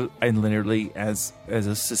literally as a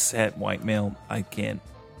cishet white male, I can't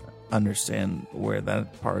understand where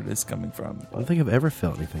that part is coming from. I don't think I've ever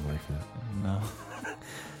felt anything like that. No.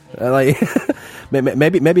 Like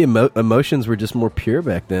maybe emotions were just more pure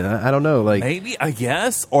back then. I don't know. Like maybe, I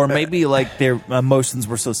guess, or maybe like their emotions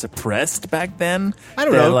were so suppressed back then. I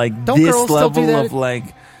don't know. Like Don't this girls still do level that? of like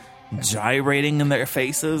gyrating in their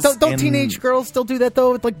faces. Don't teenage girls still do that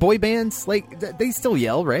though? With like boy bands, like they still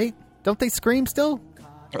yell, right? Don't they scream still?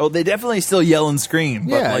 Oh, they definitely still yell and scream.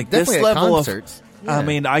 But Yeah, like this definitely at level concerts. of, I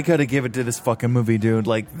mean, I gotta give it to this fucking movie, dude.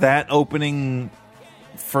 Like that opening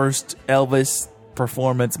first Elvis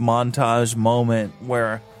performance montage moment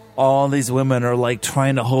where all these women are like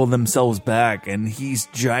trying to hold themselves back, and he's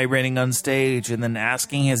gyrating on stage and then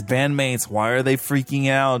asking his bandmates why are they freaking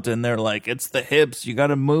out, and they're like, it's the hips, you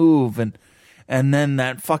gotta move. And then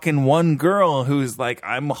that fucking one girl who's like,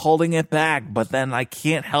 I'm holding it back, but then I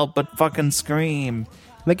can't help but fucking scream.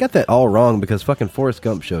 they got that all wrong because fucking Forrest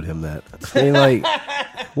Gump showed him that. I mean, like,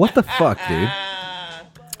 what the fuck, dude?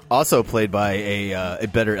 Also played by a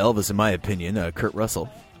better Elvis, in my opinion, Kurt Russell.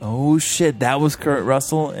 Oh shit, that was Kurt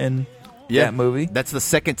Russell in that movie? That's the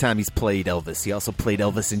second time he's played Elvis. He also played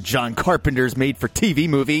Elvis in John Carpenter's made-for-TV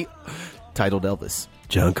movie titled Elvis.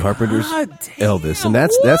 John Carpenter's Elvis, and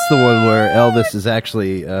that's the one where Elvis is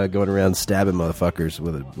actually going around stabbing motherfuckers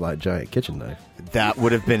with a giant kitchen knife. That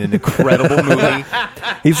would have been an incredible movie.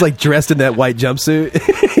 He's like dressed in that white jumpsuit.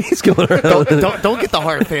 He's going around. Don't get the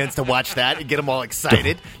horror fans to watch that and get them all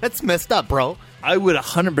excited. That's messed up, bro. I would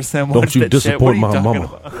 100% watch Don't you that shit. What disappoint are you my talking mama.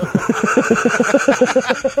 about?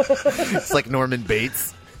 It's like Norman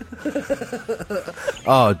Bates.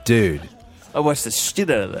 Oh, dude. I watched the shit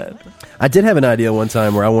out of that. I did have an idea one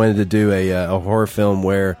time where I wanted to do a horror film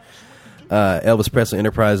where Elvis Presley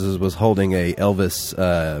Enterprises was holding a Elvis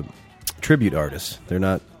tribute artist. They're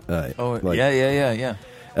not yeah.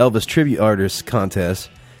 Elvis tribute artist contest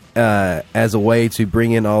as a way to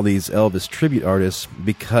bring in all these Elvis tribute artists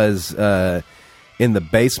because in the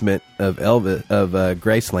basement of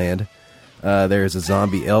Graceland there's a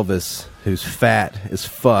zombie Elvis who's fat as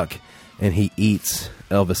fuck and he eats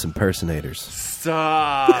Elvis impersonators.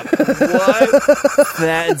 Stop. What?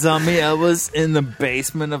 That zombie Elvis in the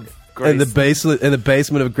basement of Graceland. In the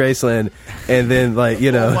basement of Graceland, and then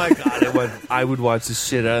Oh my god! I would watch the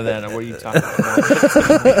shit out of that. What are you talking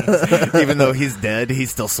about? Even though he's dead,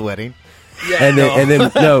 he's still sweating. Yeah, and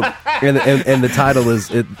the title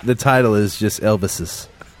is just Elvis's.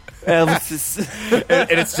 Elvis,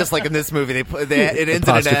 and it's just like in this movie. It ends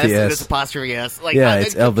in an S, and it's apostrophe S. Like,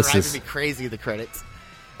 it's Elvis's. Driving me crazy. The credits.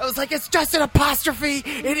 I was like, it's just an apostrophe.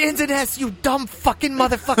 It ends in S. You dumb fucking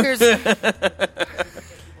motherfuckers.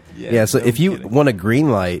 Yeah, so if you want to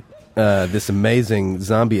greenlight this amazing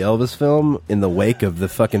zombie Elvis film in the wake of the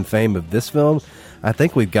fucking fame of this film, I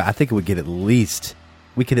think we could at least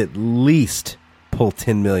pull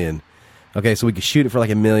 10 million. Okay, so we could shoot it for like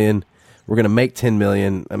 $1 million. We're gonna make 10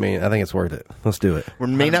 million. I mean, I think it's worth it. Let's do it. We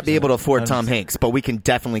may not be able to afford Tom Hanks, but we can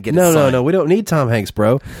definitely get. No. We don't need Tom Hanks,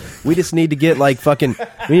 bro. We just need to get We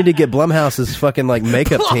need to get Blumhouse's fucking like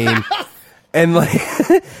makeup team. And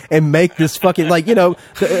and make this fucking just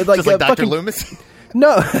like Dr. fucking, Loomis.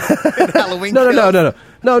 No, Halloween.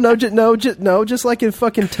 No. Just like in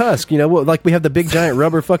fucking Tusk. Like we have the big giant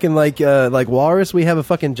rubber fucking like walrus. We have a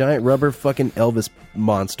fucking giant rubber fucking Elvis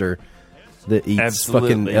monster that eats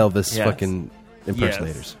fucking Elvis fucking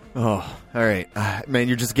impersonators. Yes. Oh, all right, man.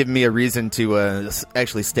 You're just giving me a reason to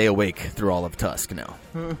actually stay awake through all of Tusk now.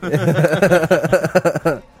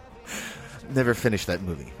 Never finished that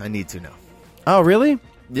movie. I need to now. Oh, really?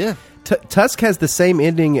 Yeah. Tusk has the same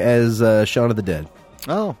ending as Shaun of the Dead.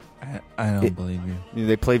 Oh. I don't believe you.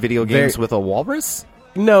 They play video games with a walrus?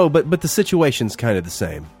 No, but the situation's kind of the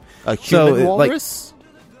same. A human walrus?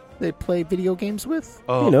 They play video games with?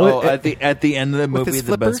 At the end of the movie,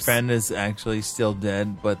 the best friend is actually still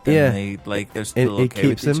dead, but then they're still okay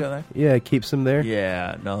with each other? Yeah, it keeps him there.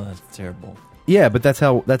 Yeah, no, that's terrible. Yeah, but that's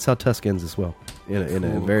how Tusk ends as well, in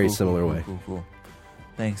a very similar way. Cool.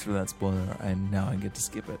 Thanks for that spoiler. Now I get to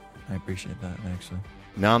skip it. I appreciate that, actually.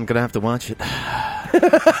 Now I'm going to have to watch it.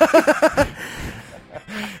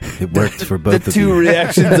 It worked for both of you. The two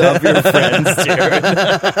reactions of your friends, Jared.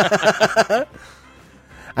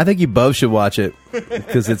 I think you both should watch it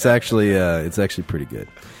because it's actually pretty good.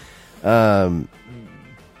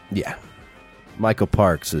 Yeah. Michael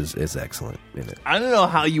Parks is excellent in it. I don't know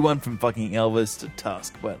how you went from fucking Elvis to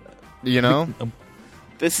Tusk, but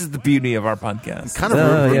this is the beauty of our podcast. Kind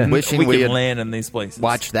of wishing we can had land in these places.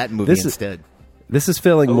 Watch that movie instead. This is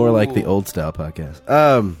feeling more like the old style podcast.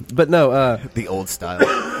 But no, the old style.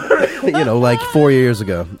 Like 4 years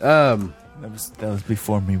ago. That was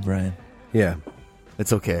before me, Brian. Yeah,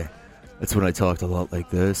 it's okay. That's when I talked a lot like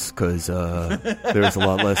this because there's a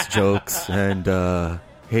lot less jokes and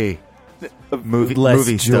hey.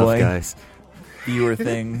 Movie stuff, guys. Fewer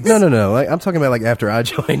things. No. I'm talking about like after I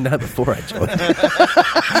joined, not before I joined.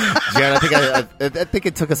 Jared, I think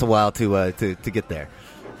it took us a while to get there.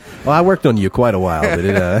 Well, I worked on you quite a while, but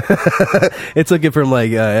it took it from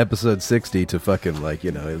like episode 60 to fucking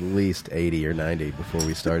at least 80 or 90 before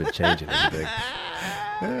we started changing everything.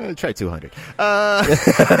 Try 200.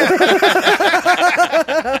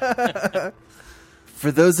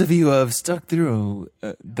 For those of you who have stuck through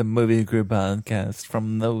the Movie Group podcast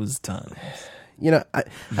from those times, I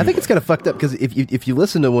think it's kind of fucked up because if you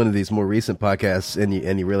listen to one of these more recent podcasts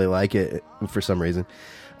and you really like it for some reason,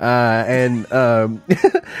 and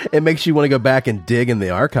it makes you want to go back and dig in the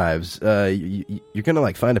archives, you're gonna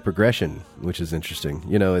like find a progression, which is interesting.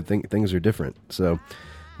 Things are different. So,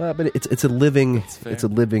 but it's a living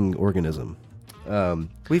organism.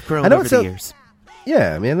 We've grown over the years.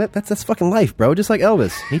 Yeah, man, that's fucking life, bro. Just like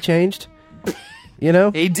Elvis, he changed. He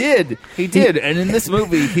did, and in this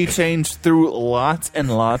movie, he changed through lots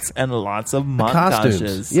and lots and lots of montages.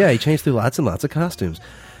 Costumes. Yeah, he changed through lots and lots of costumes.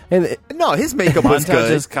 And no, his makeup was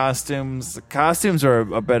good. Costumes are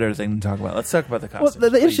a better thing to talk about. Let's talk about the costumes.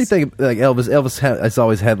 Well, the interesting thing, like Elvis has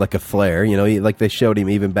always had like a flair. You know, like they showed him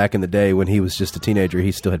even back in the day when he was just a teenager.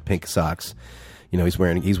 He still had pink socks. You know, he's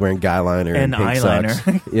wearing guy liner and pink eyeliner.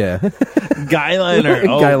 Socks. Yeah, guy liner.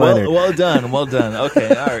 Oh, guy liner. Well done.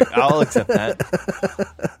 Okay, all right, I'll accept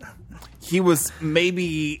that. He was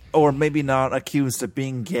maybe or maybe not accused of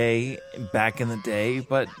being gay back in the day,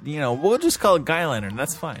 but you know, we'll just call it guy liner, and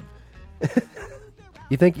that's fine.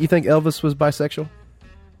 You think Elvis was bisexual?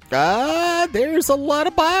 There's a lot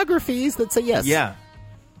of biographies that say yes. Yeah,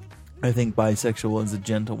 I think bisexual is a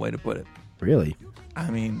gentle way to put it. Really?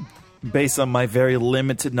 I mean, based on my very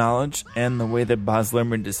limited knowledge and the way that Baz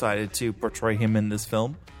Luhrmann decided to portray him in this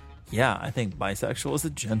film, yeah, I think bisexual is a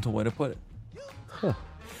gentle way to put it. Huh.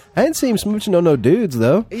 I didn't see him smooching no dudes,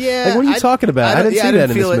 though. Yeah. Like, what are you talking about? I didn't see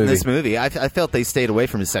that in this movie. I felt they stayed away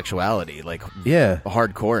from his sexuality, like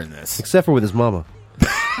hardcore in this. Except for with his mama.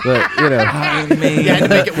 But, you know. I mean, you had to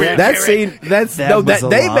make it weird. That scene,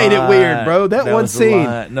 they made it weird, bro. That one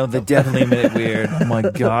scene. No, they definitely made it weird. Oh my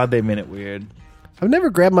God, they made it weird. I've never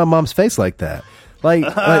grabbed my mom's face like that. Like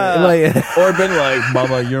or been like,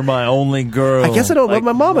 Mama, you're my only girl. I guess I don't love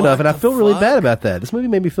my mom enough, and I feel really fuck? bad about that. This movie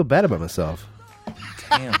made me feel bad about myself.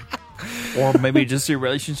 Damn. Or maybe just your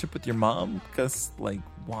relationship with your mom, because, like,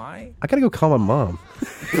 why? I gotta go call my mom.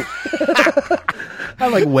 I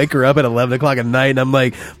like wake her up at 11 o'clock at night, and I'm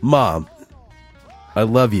like, Mom, I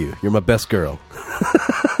love you. You're my best girl.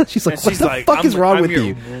 She's like, what the fuck is wrong with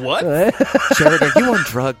you? What? Jared, are you on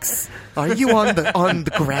drugs? Are you on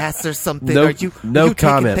the grass or something? No, are you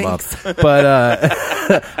comment, Mom. But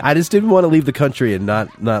I just didn't want to leave the country and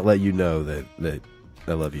not let you know that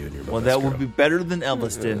I love you and you're my Well, best that would girl. be better than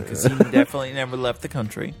Elvis did, because he definitely never left the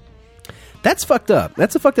country. That's fucked up.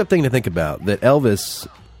 That's a fucked up thing to think about, that Elvis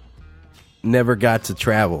never got to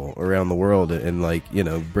travel around the world and like, you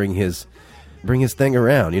know, bring his thing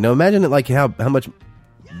around. You know, imagine like how much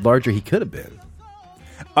larger he could have been.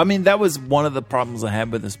 I mean, that was one of the problems I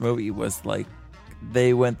had with this movie, was like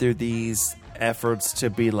they went through these efforts to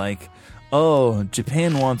be like, oh,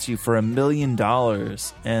 Japan wants you for $1 million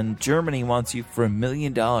and Germany wants you for $1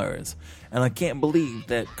 million, and I can't believe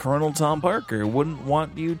that Colonel Tom Parker wouldn't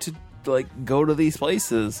want you to like go to these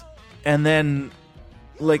places. And then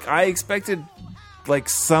like I expected like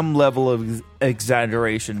some level of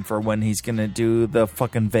exaggeration for when he's gonna do the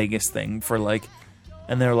fucking Vegas thing for like,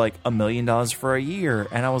 and they're like $1 million for a year,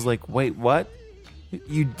 and I was like, wait, what?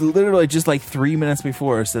 You literally just like 3 minutes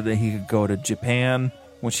before said that he could go to Japan,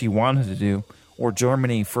 which he wanted to do, or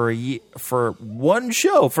Germany for a year, for one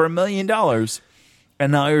show for $1 million,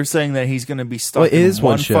 and now you're saying that he's going to be stuck in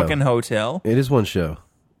one fucking hotel. It is one show.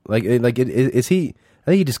 Is he?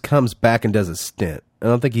 I think he just comes back and does a stint. I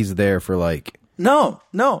don't think he's there for like. No.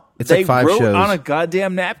 It's they like 5 wrote shows on a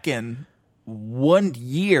goddamn napkin 1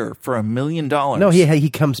 year for $1 million. No, he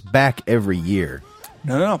comes back every year.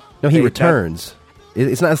 No. He returns.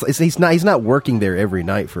 It's not. He's not working there every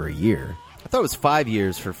night for a year. I thought it was 5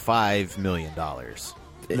 years for $5 million.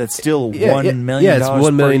 That's still $1 million. Yeah, it's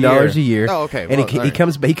 $1 million a year. Oh, okay. And Well,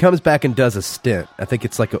 he comes back and does a stint. I think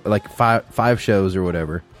it's like five shows or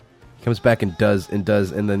whatever. He comes back and does, and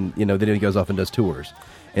then then he goes off and does tours,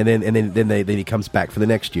 and then he comes back for the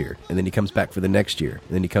next year, and then he comes back for the next year,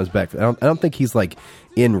 and then he comes back. I don't think he's like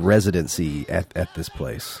in residency at this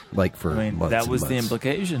place like for months. That was and the months.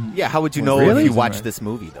 implication. Yeah, how would you know Really? if you watched this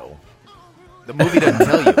movie though? The movie doesn't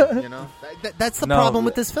tell you. You know, that's the problem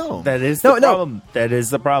with this film. That is the problem. That is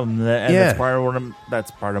the problem. And Yeah. that's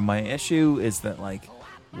part of my issue is that like,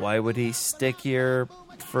 why would he stick here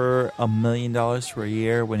for $1 million for a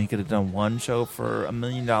year when he could have done one show for $1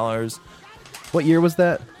 million? What year was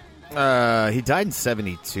that? He died in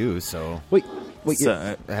 1972. So Wait.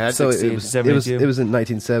 So, So it was 72. in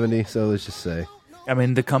 1970. So let's just say. I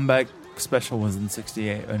mean, the comeback special was in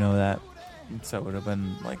 1968. I know that. So it would have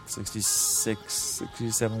been like 66,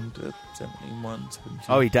 67 to 71, 72.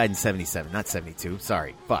 Oh, he died in 1977, not 1972.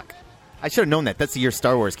 Sorry. Fuck. I should have known that. That's the year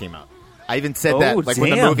Star Wars came out. I even said that. Like when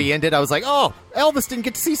the damn. movie ended, I was like, oh, Elvis didn't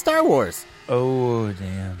get to see Star Wars. Oh,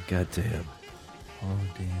 damn. God damn. Oh,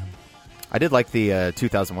 damn. I did like the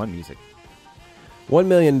 2001 music. $1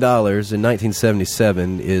 million in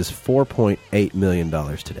 1977 is $4.8 million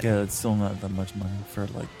today. Yeah, that's still not that much money for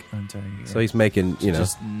like an entire year. So he's making, to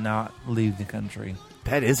just not leave the country.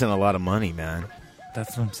 That isn't a lot of money, man.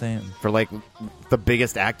 That's what I'm saying. For like the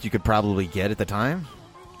biggest act you could probably get at the time.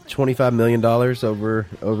 $25 million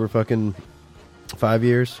over fucking 5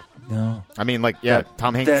 years. No. I mean, like, yeah,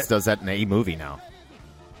 Tom Hanks does that in a movie now.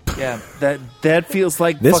 Yeah, that feels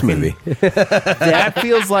like this fucking, movie. That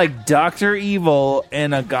feels like Dr. Evil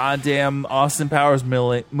in a goddamn Austin Powers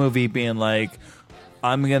movie being like,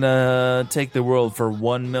 I'm gonna take the world for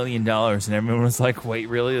 $1 million, and everyone was like, wait,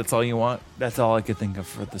 really? That's all you want? That's all I could think of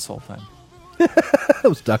for this whole time. That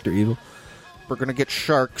was Dr. Evil. We're going to get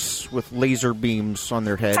sharks with laser beams on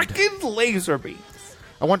their head. Fucking laser beams.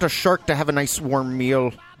 I want a shark to have a nice warm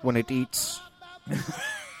meal when it eats.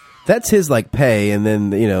 That's his like pay, and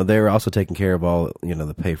then they're also taking care of all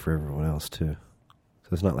the pay for everyone else too. So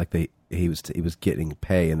it's not like he was getting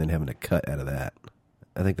pay and then having to cut out of that.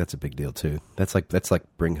 I think that's a big deal too. That's like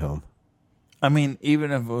Bring Home. I mean,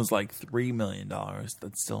 even if it was like $3 million,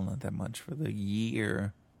 that's still not that much for the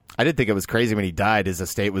year. I did think it was crazy when he died. His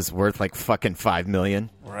estate was worth like fucking $5 million.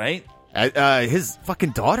 Right? His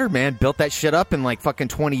fucking daughter, man, built that shit up in like fucking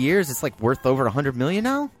 20 years. It's like worth over $100 million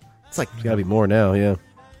now. It's like it's got to be more now, yeah.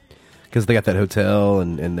 Because they got that hotel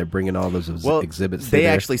and they're bringing all those exhibits. They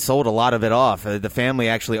actually sold a lot of it off. The family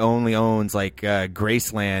actually only owns like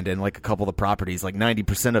Graceland and like a couple of the properties. Like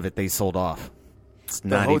 90% of it they sold off. It's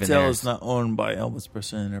not the even hotel theirs. is not owned by Elvis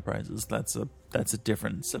Presley Enterprises. That's a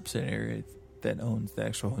different subsidiary that owns the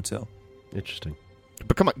actual hotel. Interesting.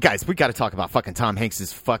 But come on, guys, we got to talk about fucking Tom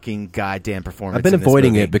Hanks' fucking goddamn performance. I've been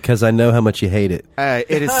avoiding it because I know how much you hate it.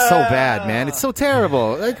 It is so bad, man. It's so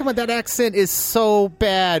terrible. Come on, that accent is so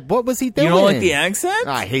bad. What was he doing? You don't like the accent?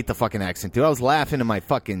 I hate the fucking accent, dude. I was laughing in my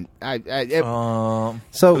fucking... it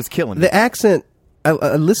was killing me. The accent... I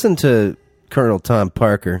listened to Colonel Tom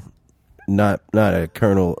Parker, not a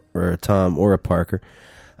Colonel or a Tom or a Parker.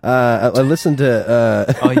 I listened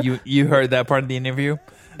to... you heard that part of the interview?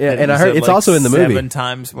 Yeah, and I heard it's also in the movie 7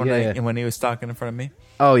 times when he was talking in front of me.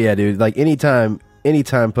 Oh yeah, dude! Like anytime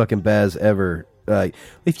fucking Baz ever,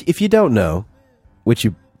 if you don't know, which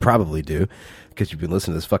you probably do, because you've been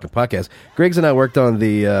listening to this fucking podcast. Griggs and I worked on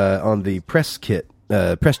the press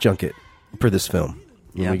junket for this film.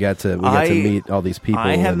 And we got to meet all these people.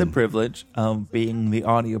 I had the privilege of being the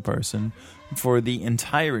audio person for the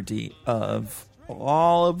entirety of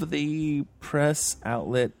all of the press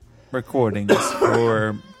outlet recordings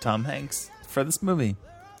for Tom Hanks for this movie,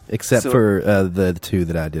 except for the 2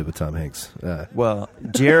 that I did with Tom Hanks. Well,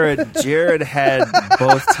 Jared had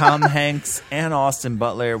both Tom Hanks and Austin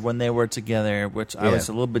Butler when they were together, which I was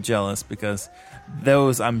a little bit jealous because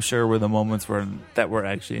those, I'm sure, were the moments that were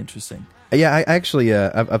actually interesting. Yeah, I actually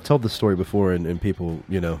I've told this story before, and people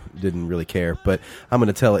didn't really care, but I'm going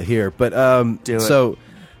to tell it here. But Do it. So.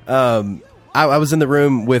 I was in the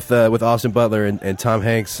room with Austin Butler and Tom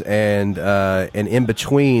Hanks, and in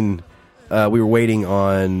between, we were waiting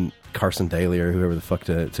on Carson Daly or whoever the fuck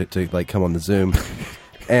to like come on the Zoom,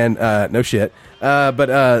 and no shit. I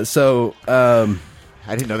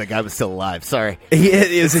didn't know that guy was still alive. Sorry,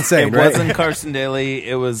 it was insane. It right? wasn't Carson Daly.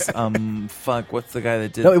 It was what's the guy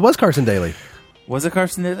that did? No, it was Carson Daly. Was it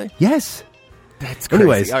Carson Daly? Yes. That's crazy.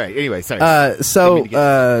 Anyways, all right. Anyway, sorry.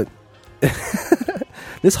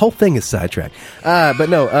 This whole thing is sidetracked. But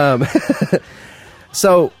no.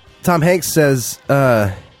 So Tom Hanks says,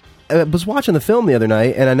 I was watching the film the other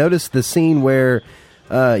night, and I noticed the scene where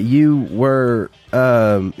you were.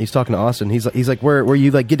 He's talking to Austin. He's like, where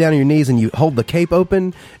you like get down on your knees and you hold the cape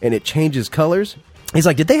open and it changes colors. He's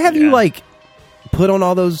like, did they have you like put on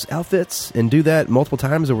all those outfits and do that multiple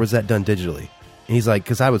times, or was that done digitally? And he's like,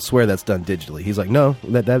 because I would swear that's done digitally. He's like, no,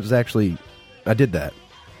 that was actually, I did that.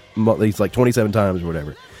 He's like 27 times or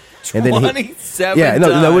whatever. And then 27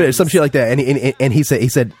 times. Some shit like that. And he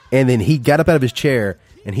said, and then he got up out of his chair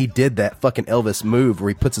and he did that fucking Elvis move where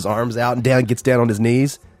he puts his arms out and down, gets down on his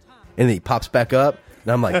knees, and then he pops back up.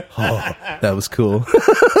 And I'm like, oh, that was cool.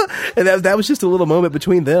 And that was just a little moment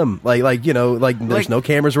between them. Like there's no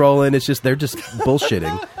cameras rolling. It's just, they're just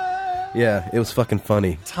bullshitting. Yeah, it was fucking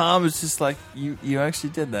funny. Tom was just like, you actually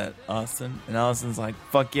did that, Austin. And Austin's like,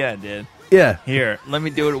 fuck yeah, I did. Yeah. Here, let me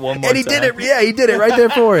do it one more time. And he did it. Yeah, he did it right there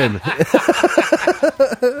for him.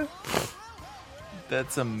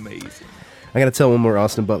 That's amazing. I got to tell one more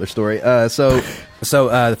Austin Butler story. So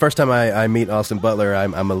the first time I meet Austin Butler,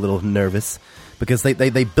 I'm a little nervous because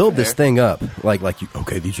they build this thing up like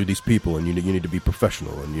okay, these are these people, and you need to be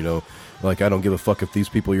professional, and like I don't give a fuck if these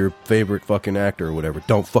people are your favorite fucking actor or whatever.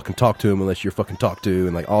 Don't fucking talk to him unless you're fucking talked to,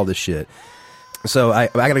 and like all this shit. So I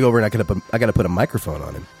got to go over and I got to put a microphone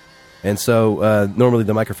on him. And so normally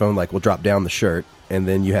the microphone will drop down the shirt, and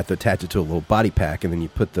then you have to attach it to a little body pack, and then you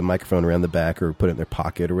put the microphone around the back or put it in their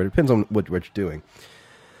pocket or whatever. It depends on what you're doing.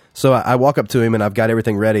 So I walk up to him, and I've got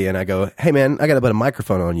everything ready, and I go, hey, man, I got to put a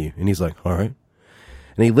microphone on you. And he's like, all right.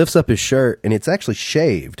 And he lifts up his shirt, and it's actually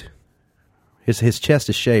shaved. His chest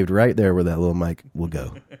is shaved right there where that little mic will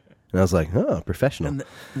go. And I was like, oh, professional. And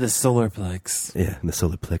the solar plex. Yeah, and the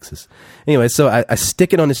solar plexus. Anyway, so I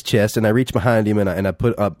stick it on his chest, and I reach behind him, and I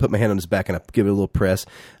put my hand on his back, and I give it a little press.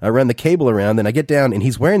 I run the cable around, then I get down, and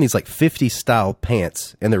he's wearing these like 50s style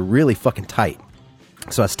pants, and they're really fucking tight.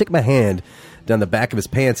 So I stick my hand down the back of his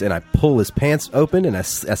pants, and I pull his pants open, and I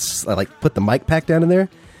like put the mic pack down in there.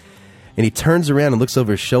 And he turns around and looks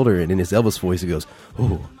over his shoulder, and in his Elvis voice, he goes,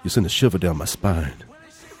 "Oh, you sent a shiver down my spine."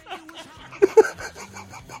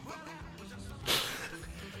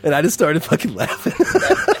 And I just started fucking laughing.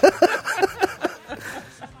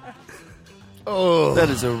 Oh, that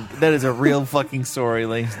is a real fucking story,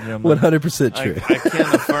 ladies and gentlemen. 100% true. I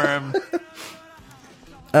can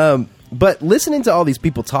affirm. But listening to all these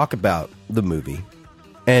people talk about the movie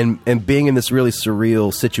and being in this really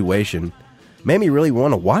surreal situation made me really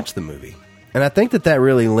want to watch the movie. And I think that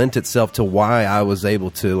really lent itself to why I was able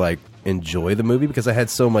to like enjoy the movie, because I had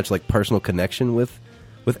so much like personal connection with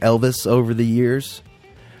Elvis over the years.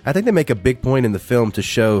 I think they make a big point in the film to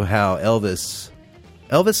show how Elvis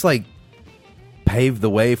like paved the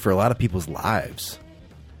way for a lot of people's lives.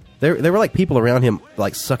 There were like people around him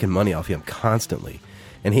like sucking money off him constantly,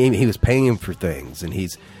 and he was paying him for things, and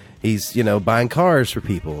he's buying cars for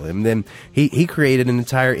people, and then he created an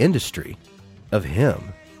entire industry of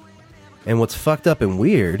him. And what's fucked up and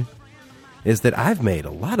weird is that I've made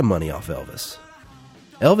a lot of money off Elvis.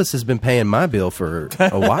 Elvis has been paying my bill for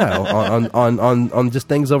a while on just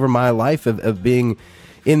things over my life of being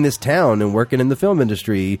in this town and working in the film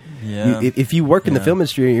industry. Yeah. If you work in the film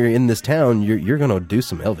industry and you're in this town, you're going to do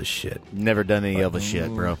some Elvis shit. Never done any Elvis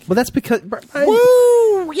shit, bro. Well, that's because...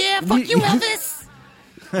 Woo! Yeah, fuck you, Elvis!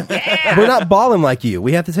 Yeah! We're not balling like you.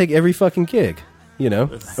 We have to take every fucking gig.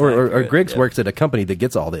 Or Griggs works at a company that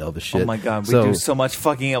gets all the Elvis shit. Oh my god, we do so much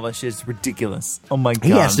fucking Elvis shit. It's ridiculous. Oh my god,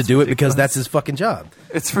 he has to do it because that's his fucking job.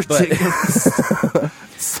 It's ridiculous.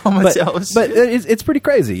 So much Elvis. But it's pretty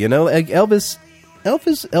crazy, Like Elvis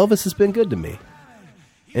has been good to me,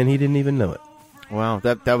 and he didn't even know it. Wow,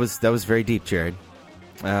 that was very deep, Jared.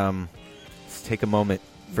 Let's take a moment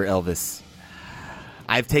for Elvis.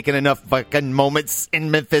 I've taken enough fucking moments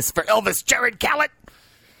in Memphis for Elvis, Jared Callett.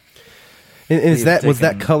 Was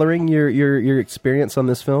that coloring your experience on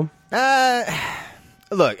this film?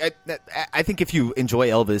 Look, I think if you enjoy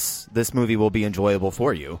Elvis, this movie will be enjoyable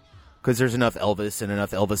for you, because there's enough Elvis and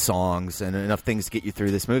enough Elvis songs and enough things to get you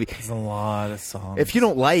through this movie. There's a lot of songs. If you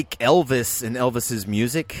don't like Elvis and Elvis's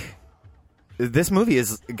music, this movie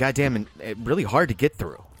is goddamn really hard to get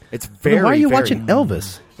through. It's very. Why are you watching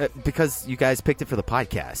Elvis? Because you guys picked it for the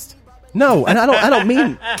podcast. No, and I don't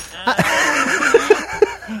mean.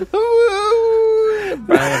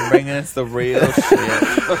 Brian bringing us the real shit.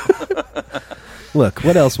 Look,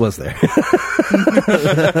 what else was there?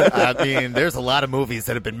 I mean, there's a lot of movies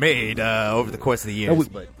that have been made over the course of the years.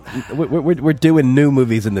 We're doing new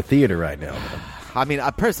movies in the theater right now. I mean,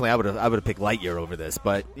 personally, I would have picked Lightyear over this,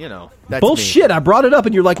 but that's bullshit. Me. I brought it up,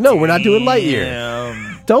 and you're like, "No, we're not doing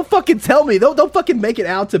Lightyear." Don't fucking tell me. Don't fucking make it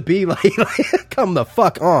out to be like come the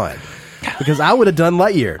fuck on, because I would have done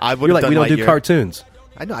Lightyear. You're like, we don't do cartoons.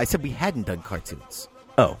 I know. I said we hadn't done cartoons.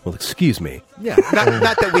 Oh, well, excuse me. Yeah,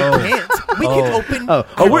 not that we can't. We can open.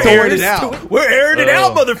 We're airing it out. We're airing it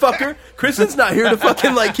out, motherfucker. Kristen's not here to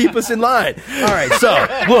fucking keep us in line. All right, so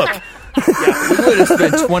look. We would have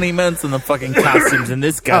spent 20 minutes on the fucking costumes in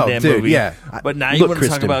this goddamn movie. Yeah. But now you want to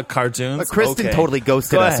talk about cartoons? But Kristen totally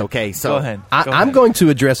ghosted us, okay? So go ahead. I'm going to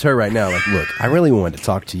address her right now. Look, I really wanted to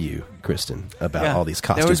talk to you, Kristen, about all these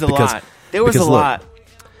costumes. There was a lot.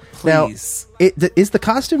 Please. Now, is the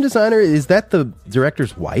costume designer, is that the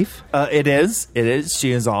director's wife? It is.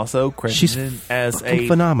 She is also credited as a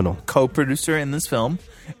phenomenal co-producer in this film.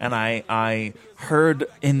 And I heard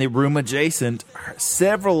in the room adjacent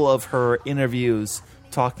several of her interviews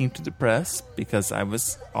talking to the press, because I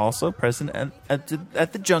was also present at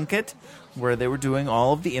the junket where they were doing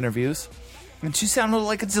all of the interviews. And she sounded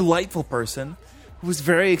like a delightful person who was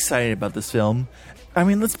very excited about this film. I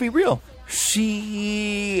mean, let's be real.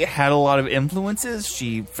 She had a lot of influences.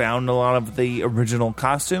 She found a lot of the original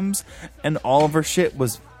costumes, and all of her shit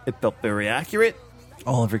it felt very accurate.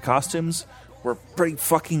 All of her costumes were pretty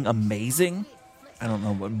fucking amazing. I don't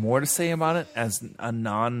know what more to say about it as a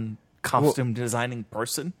non-costume designing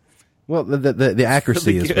person. Well, the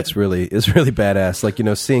accuracy is what's really badass. Like,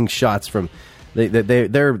 seeing shots from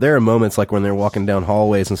there are moments like when they're walking down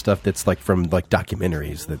hallways and stuff that's like from like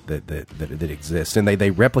documentaries that exist, and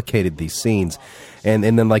they replicated these scenes, and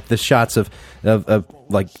then like the shots of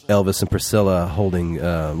like Elvis and Priscilla holding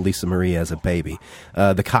Lisa Marie as a baby,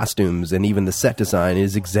 the costumes and even the set design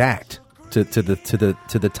is exact to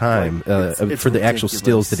the time for the actual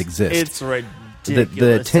stills that exist. It's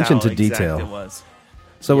the attention how to exact detail. it was.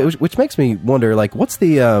 So, which makes me wonder, like, what's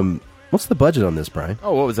the budget on this, Brian?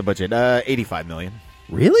 Oh, what was the budget? $85 million.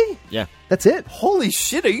 Really? Yeah. That's it? Holy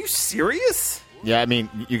shit! Are you serious? Yeah, I mean,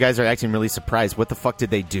 you guys are acting really surprised. What the fuck did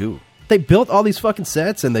they do? They built all these fucking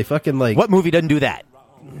sets, and they fucking like. What movie doesn't do that?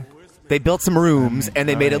 They built some rooms, and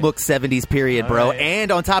they made it look 70s period, bro. Right.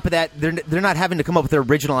 And on top of that, they're not having to come up with their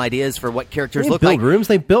original ideas for what characters look build like. rooms.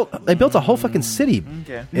 They built a whole fucking city.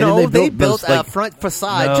 Okay. No, they built built a like, front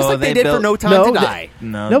facade, No, just like they did for built- No Time to Die.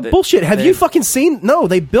 No bullshit. Have you fucking seen? No,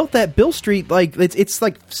 they built that Bill Street like it's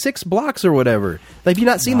like 6 blocks or whatever. Have you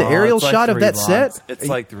not seen the aerial it's like shot of 3 that blocks. set? It's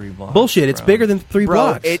like 3 blocks. Bullshit. It's bro. bigger than 3 Bro,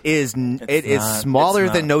 blocks. it is It's smaller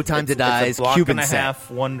not. than No Time to Die's it's a block Cuban and a set.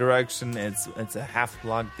 half one direction. It's a half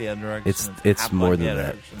block the other direction. It's half more block than the other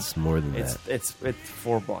that. direction. It's more than It's that. it's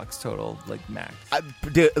 4 blocks total, like max.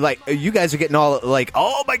 Dude, like, you guys are getting all like,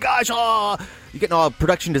 oh my gosh, you're getting all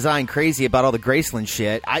production design crazy about all the Graceland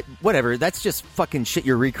shit. Whatever, that's just fucking shit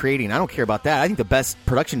you're recreating. I don't care about that. I think the best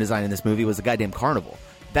production design in this movie was the goddamn carnival.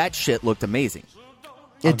 That shit looked amazing.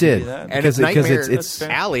 It did. And because if Nightmare it's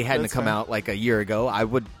Alley hadn't That's come fair. out like a year ago, I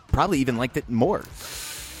would probably even liked it more.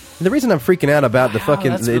 the reason I'm freaking out about the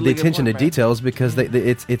fucking that's the really good attention to point, man. detail is because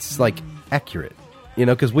it's like accurate. You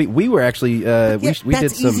know, because we were actually we That's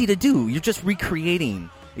did some. easy to do. You're just recreating.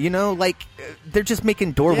 You know, like they're just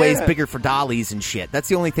making doorways Yeah. bigger for dollies and shit. That's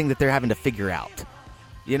the only thing that they're having to figure out.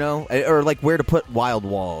 You know, or like where to put wild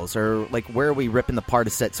walls, or like where are we ripping the part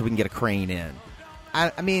of set so we can get a crane in.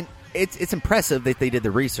 I mean, it's impressive that they did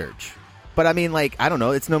the research, but I mean, like, I don't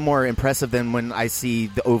know, it's no more impressive than when I see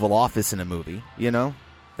the Oval Office in a movie. You know,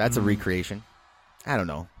 that's a recreation. I don't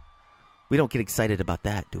know. We don't get excited about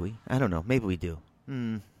that, do we? I don't know. Maybe we do.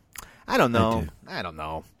 I don't know. I don't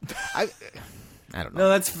know. I don't know.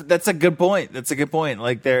 No, that's a good point. That's a good point.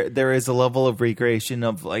 Like there is a level of recreation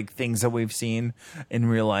of like things that we've seen in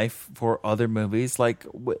real life for other movies. Like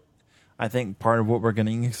I think part of what we're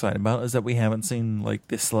getting excited about is that we haven't seen like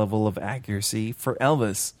this level of accuracy for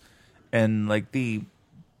Elvis, and like the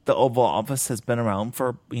Oval Office has been around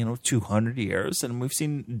for 200 years, and we've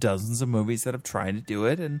seen dozens of movies that have tried to do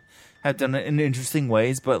it and have done it in interesting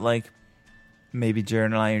ways. But like maybe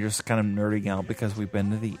Jared and I are just kind of nerding out because we've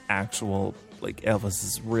been to the actual like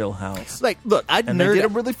Elvis's real house. Like, look, they did a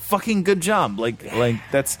really fucking good job. Like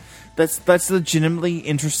that's legitimately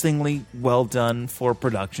interestingly well done for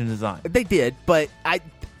production design. They did, but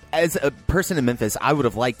as a person in Memphis, I would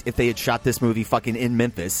have liked if they had shot this movie fucking in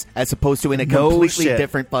Memphis as opposed to in a completely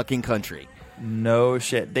different fucking country. No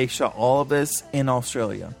shit. They shot all of this in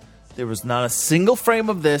Australia. There was not a single frame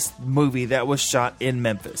of this movie that was shot in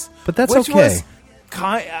Memphis. But that's which okay. Was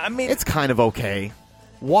I mean, it's kind of okay.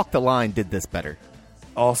 Walk the Line did this better.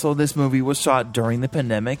 Also, this movie was shot during the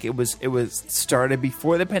pandemic. It was started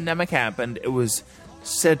before the pandemic happened. It was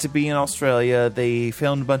said to be in Australia. They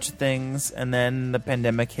filmed a bunch of things, and then the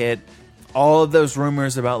pandemic hit. All of those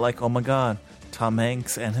rumors about like, oh my god, Tom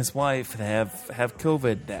Hanks and his wife have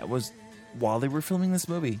COVID. That was while they were filming this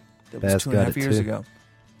movie. That was Baz 2.5 years ago.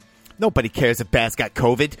 Nobody cares if Baz got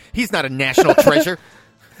COVID. He's not a national treasure.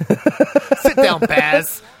 Sit down,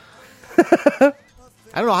 Baz.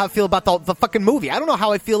 I don't know how I feel about the fucking movie. I don't know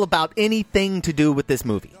how I feel about anything to do with this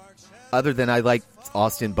movie, other than I liked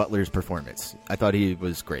Austin Butler's performance. I thought he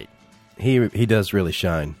was great. He does really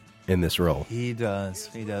shine in this role. He does.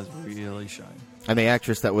 He does really shine. And the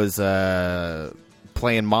actress that was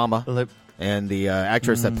playing Mama and the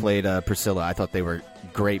actress that played Priscilla, I thought they were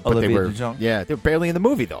great, but Olivia DeJonge. they were barely in the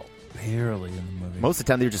movie though. Barely in the movie. Most of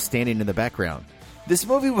the time, they were just standing in the background. This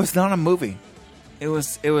movie was not a movie. It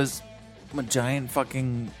was a giant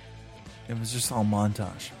fucking. It was just all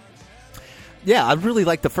montage. Yeah, I really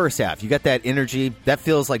like the first half. You got that energy. That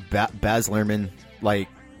feels like Baz Luhrmann, like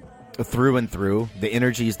through and through. The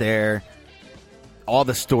energy's there. All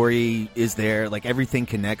the story is there. Like everything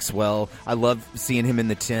connects well. I love seeing him in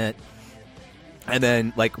the tent. And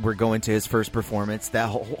then, like, we're going to his first performance. That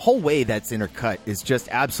whole way that's intercut is just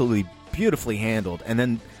absolutely beautifully handled. And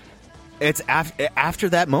then it's after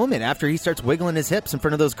that moment, after he starts wiggling his hips in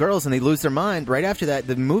front of those girls and they lose their mind, right after that,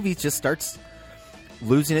 the movie just starts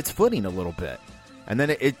losing its footing a little bit. And then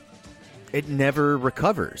it never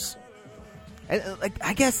recovers. And, like,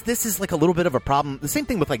 I guess this is, like, a little bit of a problem. The same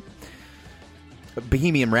thing with, like,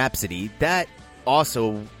 Bohemian Rhapsody. That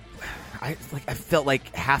also... I felt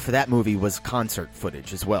like half of that movie was concert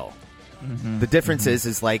footage as well. Mm-hmm. The difference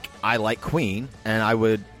is like I like Queen, and I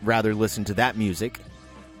would rather listen to that music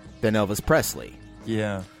than Elvis Presley.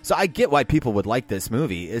 Yeah. So I get why people would like this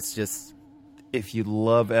movie. It's just... If you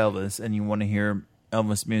love Elvis and you want to hear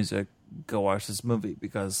Elvis music, go watch this movie,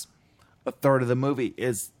 because a third of the movie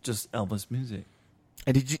is just Elvis music.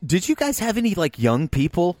 And did you guys have any like young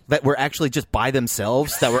people that were actually just by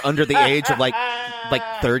themselves that were under the age of like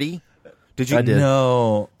 30? Did you? I did.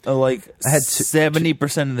 No, like I had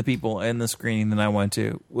 70% of the people in the screening that I went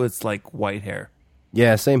to was like white hair.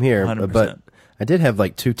 Yeah, same here. 100%. But I did have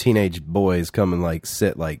like 2 teenage boys come and like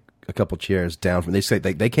sit like a couple chairs down from.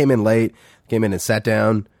 They came in late, came in and sat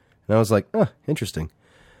down, and I was like, oh, interesting.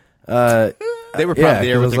 They were probably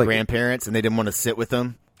there with their like, grandparents, and they didn't want to sit with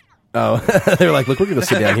them. Oh, they were like, look, we're going to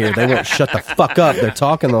sit down here. They won't shut the fuck up. They're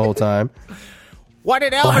talking the whole time. What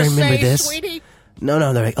did Elvis I remember say, this. sweetie?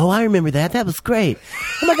 No, they're like, oh, I remember that. That was great.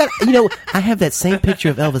 Oh, my God. I have that same picture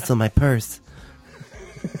of Elvis on my purse.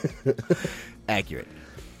 Accurate.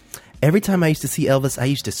 Every time I used to see Elvis, I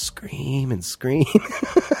used to scream and scream.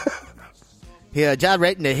 Yeah,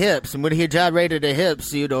 gyrating the hips. And when you hear gyrating the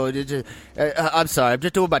hips, I'm sorry. I'm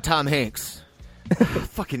just doing my Tom Hanks.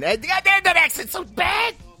 Fucking, that accent's so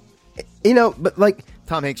bad. But like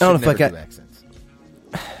Tom Hanks I should don't know never if do accents.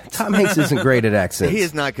 Tom Hanks isn't great at accents. He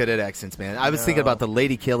is not good at accents, man. I was thinking about the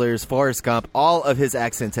Lady Killers, Forrest Gump. All of his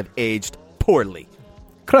accents have aged poorly.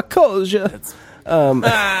 Krakozia. God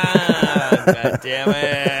damn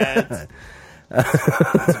it.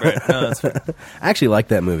 That's right. No, that's right. I actually like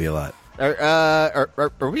that movie a lot.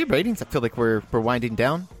 Are we in ratings? I feel like we're winding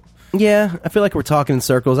down. Yeah, I feel like we're talking in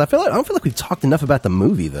circles. I don't feel like we've talked enough about the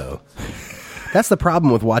movie, though. That's the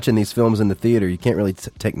problem with watching these films in the theater. You can't really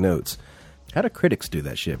take notes. How do critics do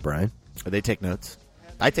that shit, Brian? They take notes.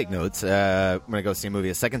 I take notes when I go see a movie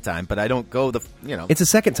a second time, but I don't go It's a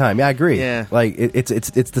second time. Yeah, I agree. Yeah, like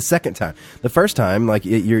it's the second time. The first time, like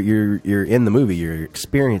you're in the movie, you're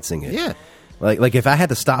experiencing it. Yeah. Like if I had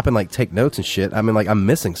to stop and like take notes and shit, I mean, like I'm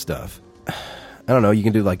missing stuff. I don't know. You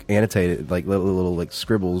can do like annotated, like little like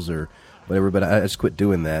scribbles or whatever, but I just quit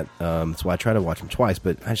doing that. That's why I try to watch them twice,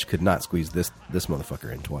 but I just could not squeeze this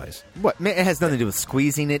motherfucker in twice. What? Man, it has nothing to do with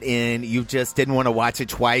squeezing it in. You just didn't want to watch it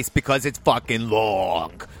twice because it's fucking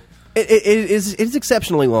long. It is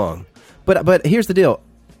exceptionally long, but here's the deal.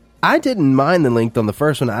 I didn't mind the length on the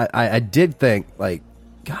first one. I did think like,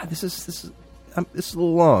 God, this is a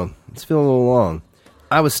little long. It's feeling a little long.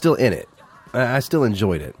 I was still in it. I still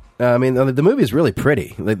enjoyed it. I mean, the movie is really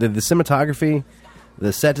pretty. Like the cinematography,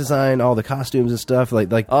 the set design, all the costumes and stuff.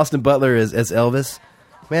 Like Austin Butler as Elvis.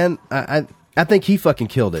 Man, I think he fucking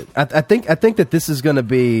killed it. I think that this is going to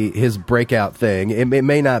be his breakout thing. It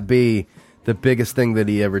may not be the biggest thing that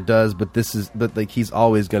he ever does, but like he's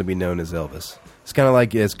always going to be known as Elvis. It's kind of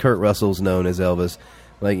like as Kurt Russell's known as Elvis.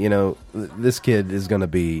 Like, this kid is going to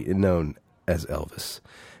be known as Elvis.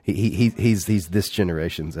 He's this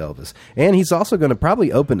generation's Elvis, and he's also going to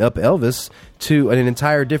probably open up Elvis to an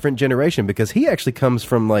entire different generation because he actually comes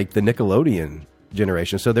from like the Nickelodeon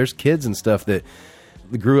generation. So there's kids and stuff that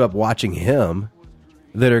grew up watching him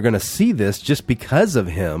that are going to see this just because of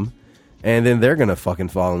him, and then they're going to fucking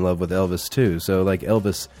fall in love with Elvis too. So like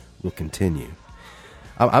Elvis will continue.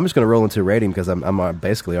 I'm just going to roll into a rating because I'm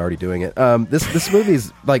basically already doing it. This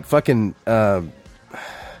movie's like fucking.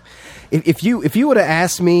 If you would have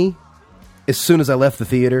asked me as soon as I left the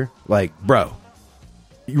theater, like, bro,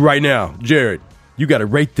 right now, Jared, you got to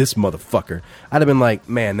rate this motherfucker, I'd have been like,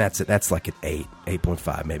 man, that's it. That's like an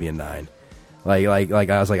 8.5, maybe a 9. Like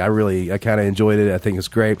I was like, I kind of enjoyed it. I think it's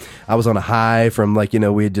great. I was on a high from like,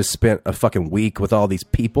 we had just spent a fucking week with all these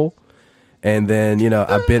people, and then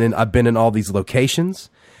I've been in all these locations.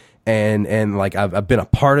 And like I've been a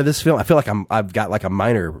part of this film. I feel like I've got like a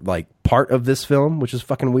minor like part of this film, which is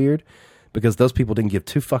fucking weird because those people didn't give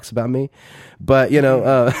 2 fucks about me. But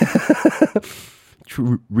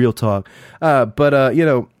real talk.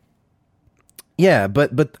 Yeah.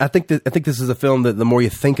 But I think this is a film that the more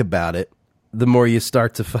you think about it, the more you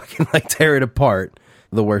start to fucking like tear it apart,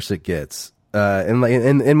 the worse it gets. And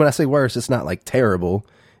when I say worse, it's not like terrible.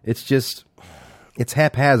 It's just. It's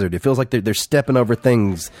haphazard. It feels like they're stepping over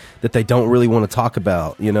things that they don't really want to talk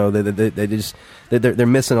about. They're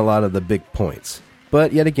missing a lot of the big points.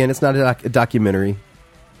 But yet again, it's not a documentary.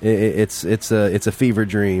 It's a fever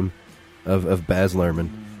dream of Baz Luhrmann,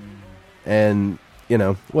 and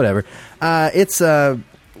whatever. It's early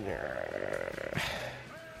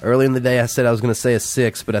in the day. I said I was going to say a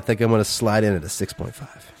 6, but I think I'm going to slide in at a 6.5.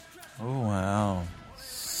 Oh wow,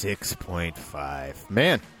 6.5,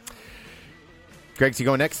 man. Greg, you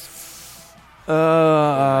going next?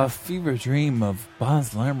 Fever Dream of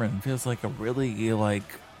Baz Luhrmann feels like a really like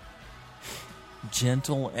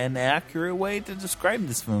gentle and accurate way to describe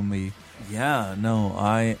this movie. Yeah, no,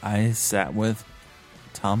 I sat with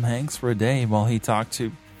Tom Hanks for a day while he talked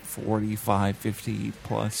to 45, 50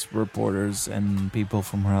 plus reporters and people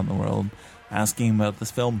from around the world asking about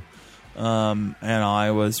this film. And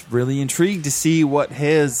I was really intrigued to see what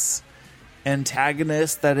his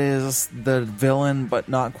antagonist, that is the villain but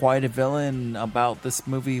not quite a villain, about this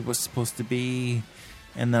movie was supposed to be.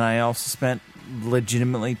 And then I also spent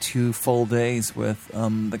legitimately 2 full days with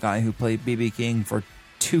the guy who played B.B. King for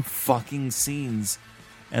 2 fucking scenes,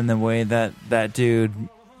 and the way that that dude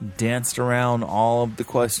danced around all of the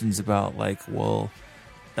questions about, like, well,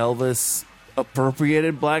 Elvis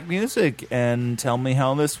appropriated black music, and tell me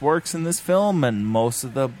how this works in this film. And most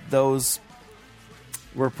of those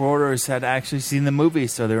reporters had actually seen the movie,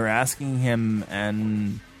 so they were asking him,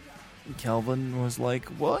 and Kelvin was like,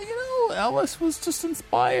 well, Elvis was just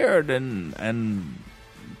inspired, and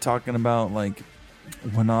talking about, like,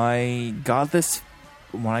 when I got this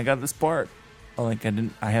part, like,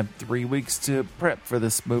 I had 3 weeks to prep for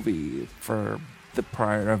this movie for the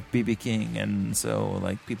prior of B.B. King, and so,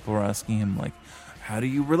 like, people were asking him, like, how do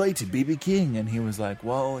you relate to B.B. King? And he was like,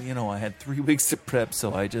 well, I had 3 weeks to prep,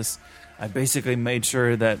 so I basically made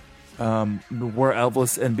sure that were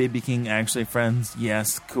Elvis and B.B. King actually friends?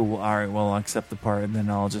 Yes, cool, all right, well, I'll accept the part, and then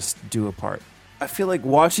I'll just do a part. I feel like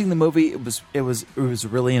watching the movie, it was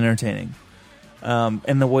really entertaining.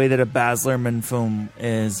 And the way that a Baz Luhrmann film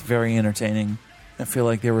is very entertaining. I feel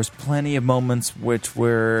like there was plenty of moments which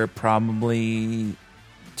were probably,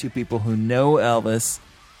 to people who know Elvis,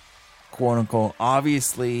 quote unquote,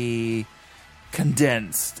 obviously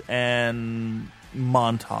condensed and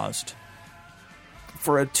montaged.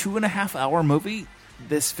 For a 2.5 hour movie,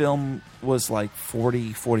 this film was like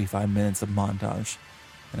 45 minutes of montage.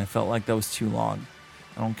 And I felt like that was too long.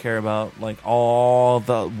 I don't care about, like, all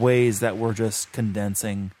the ways that we're just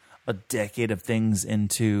condensing a decade of things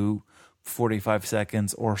into 45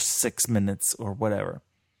 seconds or 6 minutes or whatever.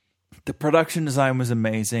 The production design was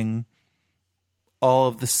amazing. All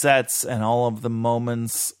of the sets and all of the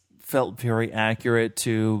moments felt very accurate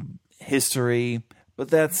to history, but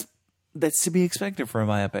that's to be expected for a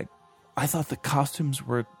biopic. I thought the costumes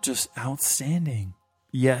were just outstanding.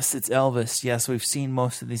 Yes, it's Elvis. Yes, we've seen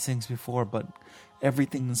most of these things before, but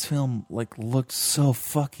everything in this film, like, looked so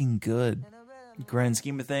fucking good. Grand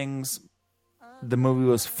scheme of things, the movie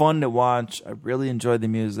was fun to watch. I really enjoyed the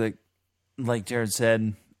music. Like Jared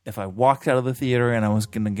said, if I walked out of the theater and I was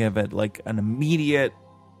going to give it, like, an immediate,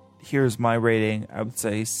 here's my rating, I would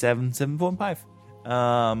say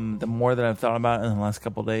 7.5. The more that I've thought about it in the last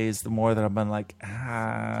couple of days, the more that I've been like,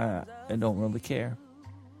 I don't really care.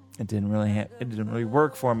 It didn't really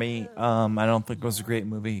work for me. I don't think it was a great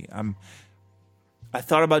movie. I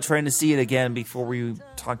thought about trying to see it again before we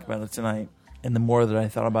talked about it tonight. And the more that I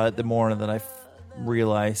thought about it, the more that I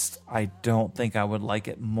realized I don't think I would like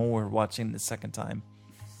it more watching it the second time.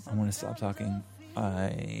 I'm going to stop talking.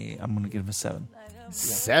 I'm going to give it a 7.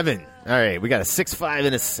 7. All right, we got a 6.5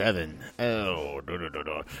 and a 7. Oh,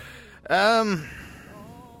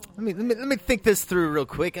 Let me think this through real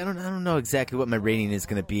quick. I don't know exactly what my rating is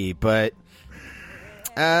going to be, but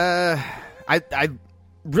I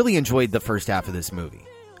really enjoyed the first half of this movie.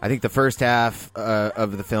 I think the first half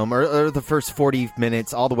of the film, or the first 40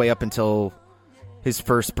 minutes, all the way up until his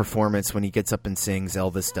first performance when he gets up and sings,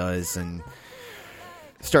 Elvis does, and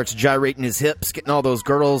starts gyrating his hips, getting all those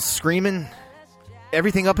girls screaming.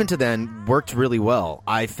 Everything up until then worked really well.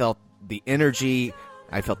 I felt the energy.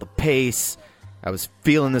 I felt the pace. I was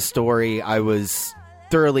feeling the story. I was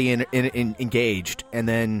thoroughly engaged. And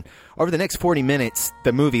then over the next 40 minutes,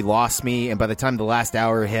 the movie lost me. And by the time the last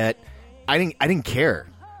hour hit, I didn't care.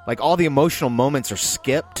 Like, all the emotional moments are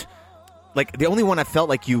skipped. Like, the only one I felt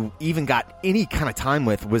like you even got any kind of time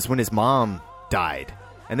with was when his mom died.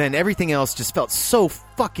 And then everything else just felt so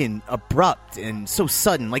fucking abrupt and so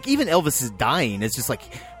sudden. Like, even Elvis is dying. It's just like,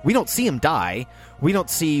 we don't see him die. We don't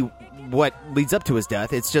see what leads up to his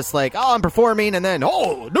death. It's just like, oh, I'm performing, and then,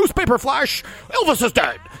 oh, newspaper flash, Elvis is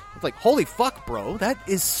dead. It's like, holy fuck, bro. That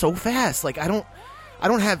is so fast. Like, I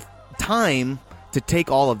don't have time to take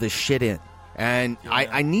all of this shit in. And yeah.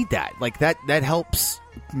 I need that. Like, that helps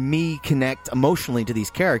me connect emotionally to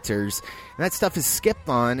these characters. And that stuff is skipped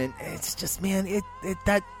on, and it's just, man,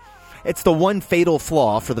 it's the one fatal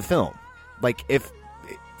flaw for the film. Like,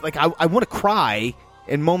 I want to cry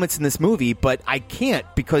in moments in this movie, but I can't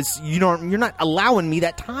because you're not allowing me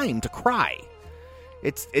that time to cry.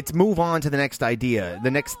 It's move on to the next idea,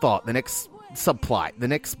 the next thought, the next subplot, the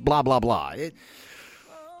next blah blah blah.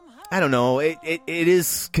 I don't know. It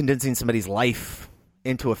is condensing somebody's life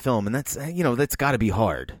into a film, and that's got to be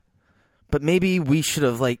hard. But maybe we should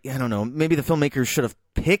have, like, I don't know, maybe the filmmakers should have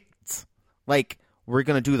picked, like, we're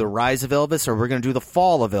going to do the rise of Elvis, or we're going to do the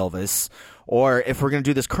fall of Elvis, or if we're going to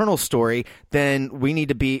do this Colonel story, then we need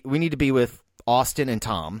to be with Austin and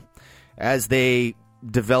Tom as they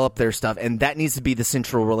develop their stuff, and that needs to be the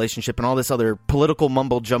central relationship, and all this other political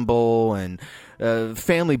mumble jumble and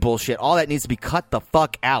family bullshit, all that needs to be cut the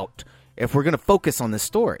fuck out if we're going to focus on this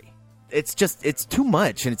story. It's too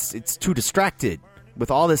much, and it's too distracted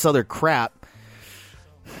with all this other crap.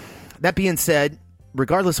 That being said,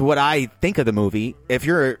 regardless of what I think of the movie, if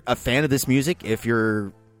you're a fan of this music, if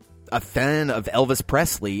you're a fan of Elvis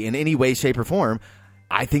Presley in any way, shape, or form,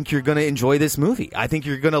 I think you're going to enjoy this movie. I think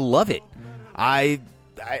you're going to love it. I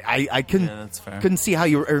couldn't see how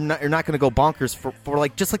you're not going to go bonkers for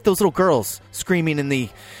like just like those little girls screaming in the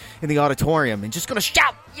auditorium and just going to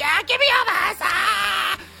shout, "Yeah, give me Elvis!"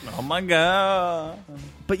 Ah! Oh my god!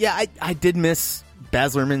 But yeah, I did miss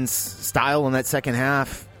Baz Luhrmann's style in that second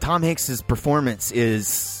half. Tom Hanks' performance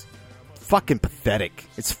is fucking pathetic.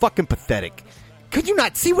 It's fucking pathetic. Could you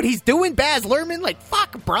not see what he's doing, Baz Luhrmann? Like,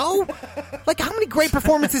 fuck, bro. Like, how many great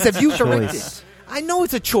performances have you directed? I know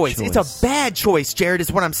it's a choice. It's a bad choice, Jared,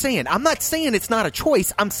 is what I'm saying. I'm not saying it's not a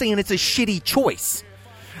choice. I'm saying it's a shitty choice.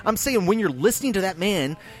 I'm saying when you're listening to that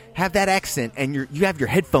man have that accent and you have your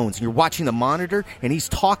headphones and you're watching the monitor and he's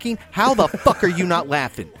talking, how the fuck are you not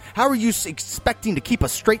laughing? How are you expecting to keep a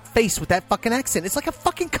straight face with that fucking accent? It's like a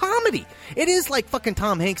fucking comedy. It is like fucking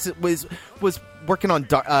Tom Hanks was working on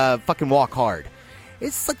fucking Walk Hard.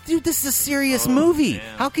 It's like, dude, this is a serious movie.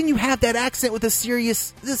 Man. How can you have that accent with a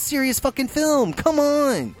serious fucking film? Come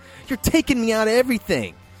on. You're taking me out of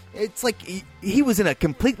everything. It's like he was in a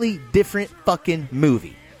completely different fucking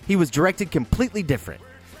movie. He was directed completely different.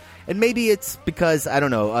 And maybe it's because, I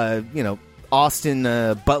don't know, Austin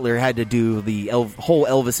Butler had to do the whole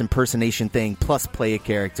Elvis impersonation thing plus play a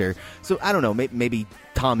character. So, I don't know, maybe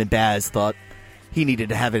Tom and Baz thought he needed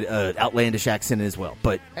to have an outlandish accent as well.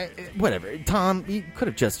 But whatever. Tom, you could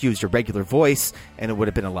have just used your regular voice, and it would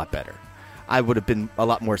have been a lot better. I would have been a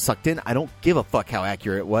lot more sucked in. I don't give a fuck how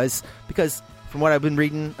accurate it was, because from what I've been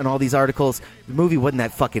reading in all these articles, the movie wasn't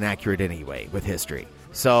that fucking accurate anyway with history.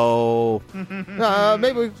 So,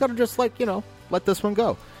 maybe we could have just, let this one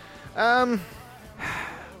go. I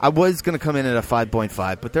was going to come in at a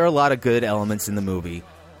 5.5, but there are a lot of good elements in the movie.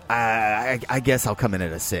 I guess I'll come in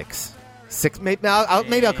at a 6. Maybe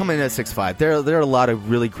I'll come in at a 6.5. There are a lot of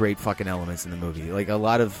really great fucking elements in the movie. Like, a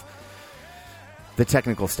lot of the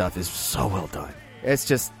technical stuff is so well done. It's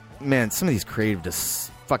just, man, some of these creative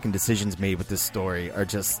fucking decisions made with this story are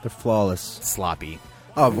just... They're flawless. Sloppy.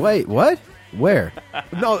 Oh, wait, what? Where?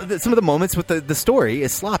 No, some of the moments with the story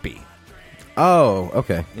is sloppy. Oh,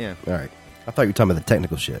 okay. Yeah. All right. I thought you were talking about the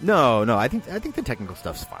technical shit. No, I think the technical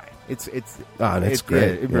stuff's fine. It's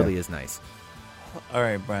great. It really is nice. All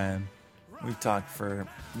right, Brian. We've talked for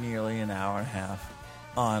nearly an hour and a half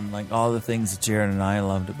on like all the things that Jared and I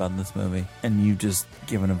loved about this movie, and you've just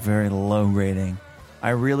given a very low rating. I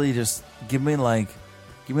really just give me like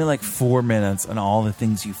 4 minutes on all the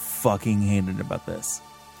things you fucking hated about this.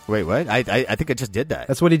 Wait, what? I think I just did that.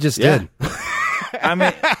 That's what he just did. I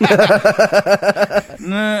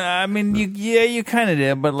mean, you kind of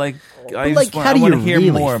did, but like, I want to hear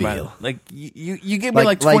really more feel? about it. Like, you give me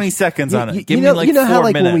like 20 seconds on it. Give me like 4 how,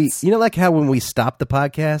 minutes. When we stop the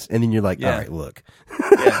podcast and then you're like, all right, look.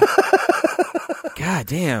 God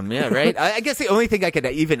damn, yeah, right? I guess the only thing I could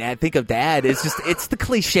even think of to add is just, it's the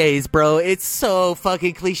cliches, bro. It's so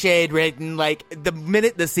fucking cliched written. Like, the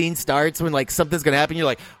minute the scene starts, when, like, something's gonna happen, you're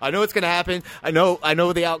like, I know it's gonna happen. I know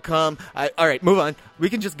the outcome. All right, move on.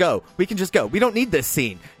 We can just go. We don't need this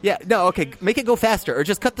scene. Yeah, no, okay, make it go faster, or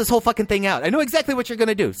just cut this whole fucking thing out. I know exactly what you're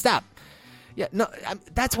gonna do. Stop. Yeah, no,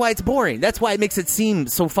 that's why it's boring. That's why it makes it seem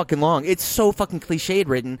so fucking long. It's so fucking cliched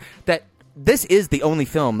written that this is the only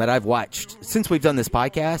film that I've watched since we've done this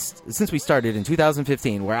podcast, since we started in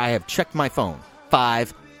 2015, where I have checked my phone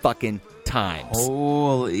 5 fucking times.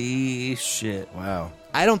 Holy shit. Wow.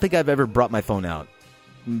 I don't think I've ever brought my phone out,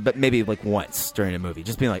 but maybe like once during a movie.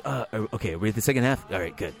 Just being like, okay, we're at the second half? All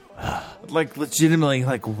right, good. Like, legitimately,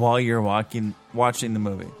 like, while you're watching the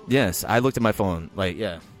movie? Yes, I looked at my phone. Like,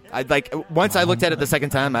 yeah. Once I looked at it the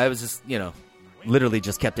second time, I was just, literally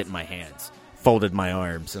just kept it in my hands. Folded my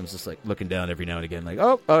arms. I was just like looking down every now and again, like,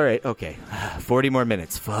 oh, all right, okay. 40 more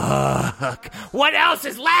minutes. Fuck. What else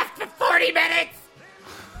is left for 40 minutes?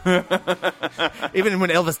 Even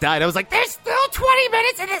when Elvis died, I was like, there's still 20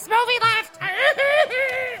 minutes in this movie left.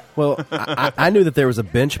 Well, I knew that there was a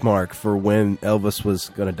benchmark for when Elvis was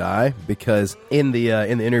going to die, because in the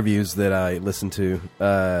interviews that I listened to,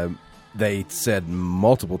 they said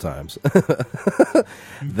multiple times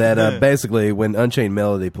that basically when Unchained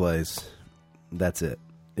Melody plays, that's it.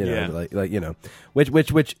 Which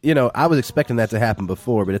I was expecting that to happen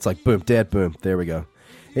before, but it's like boom, dead, boom, there we go.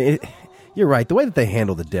 You're right. The way that they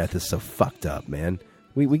handle the death is so fucked up, man.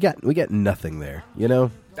 We got nothing there, you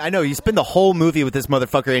know? I know, you spend the whole movie with this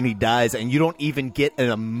motherfucker and he dies, and you don't even get an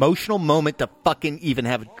emotional moment to fucking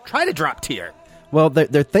even try to drop tear. Well,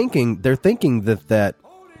 they're thinking that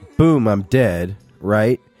boom, I'm dead,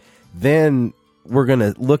 right? Then we're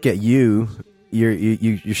gonna look at you.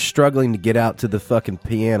 You're struggling to get out to the fucking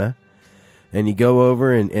piano, and you go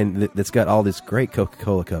over and it's got all this great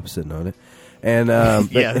Coca-Cola cup sitting on it. And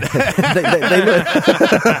yeah,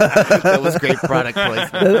 that was great product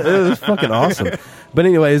placement. It was fucking awesome. But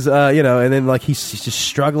anyways, and then like he's just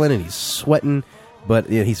struggling and he's sweating, but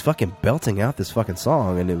he's fucking belting out this fucking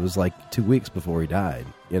song, and it was like 2 weeks before he died.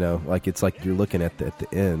 Like it's like you're looking at the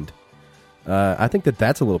end. I think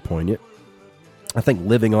that's a little poignant. I think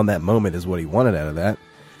living on that moment is what he wanted out of that.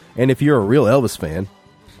 And if you're a real Elvis fan,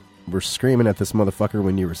 we're screaming at this motherfucker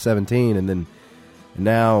when you were 17, and then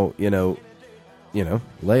now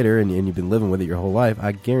later, and you've been living with it your whole life.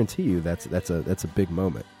 I guarantee you that's a big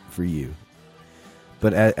moment for you.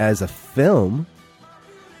 But as a film,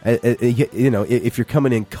 if you're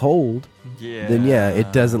coming in cold, then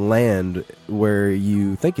it doesn't land where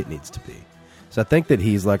you think it needs to be. So I think that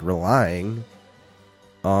he's like relying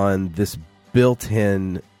on this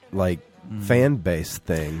built-in fan base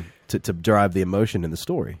thing to drive the emotion in the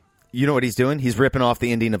story. You know what he's doing? He's ripping off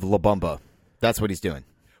the ending of La Bamba. That's what he's doing.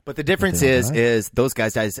 But the difference is those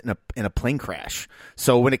guys died in a plane crash.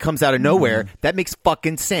 So when it comes out of nowhere, that makes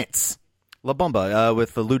fucking sense. La Bamba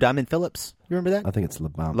with Lou Diamond Phillips. You remember that? I think it's La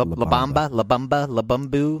Bamba. La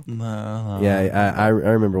Bambu. Yeah, I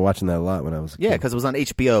remember watching that a lot when I was a kid. Yeah, because it was on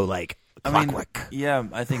HBO like clockwork.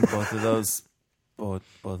 I think both of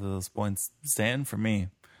those points stand for me.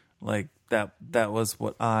 Like that was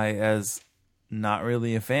what I, as not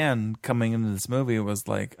really a fan coming into this movie, was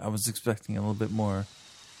like, I was expecting a little bit more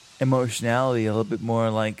emotionality, a little bit more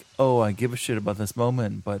like, oh, I give a shit about this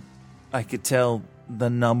moment. But I could tell the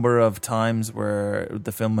number of times where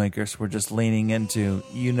the filmmakers were just leaning into,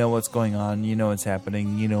 what's going on, what's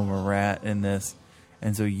happening, where we're at in this,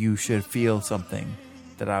 and so you should feel something.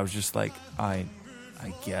 That I was just like, I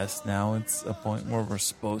guess now it's a point where we're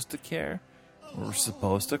supposed to care, we're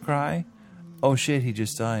supposed to cry. Oh shit, he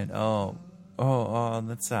just died. Oh,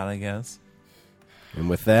 that's sad, I guess. And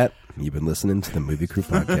with that, you've been listening to the Movie Crew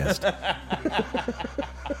Podcast.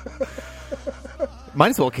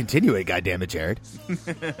 Might as well continue it, goddammit, Jared.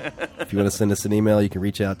 If you want to send us an email, you can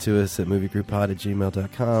reach out to us at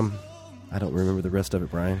moviecrewpod@gmail.com. I don't remember the rest of it,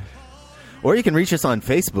 Brian. Or you can reach us on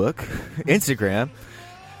Facebook, Instagram,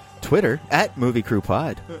 Twitter,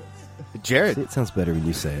 @MovieCrewPod. Jared. See, it sounds better when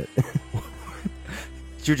you say it.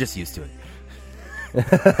 You're just used to it.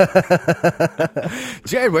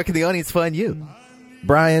 Jared, where can the audience find you?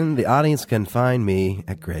 Brian, the audience can find me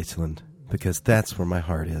at Graceland, because that's where my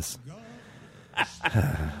heart is.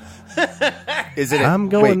 I'm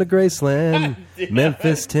going to Graceland,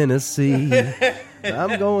 Memphis, Tennessee.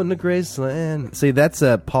 I'm going to Graceland. See, that's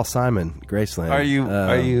Paul Simon, Graceland. Are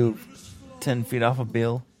you 10 feet off a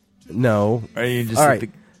bill? No. Are you just all at right? the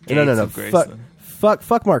gates of Graceland?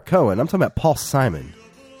 Fuck Mark Cohen. I'm talking about Paul Simon.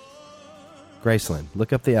 Graceland.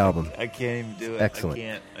 Look up the album. I can't even do it. Excellent. I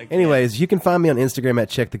can't. Anyways, you can find me on Instagram at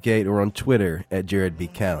Check the Gate, or on Twitter at Jared B.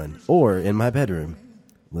 Callen, or in my bedroom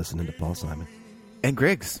listening to Paul Simon. And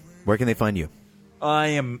Griggs, where can they find you? I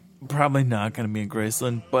am probably not going to be in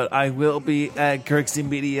Graceland, but I will be at Griggsy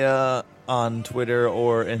Media on Twitter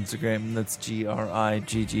or Instagram. That's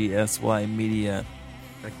GRIGGSY Media.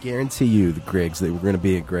 I guarantee you, the Griggs, that we're going to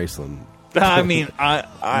be at Graceland. I mean,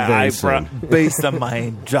 based on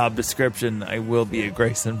my job description, I will be at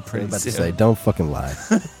Graceland pretty soon. I was about to say, don't fucking lie.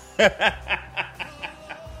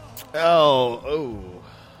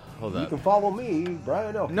 Hold up. You can follow me,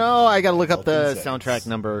 Brian. No, I got to look up the soundtrack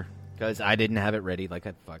number because I didn't have it ready like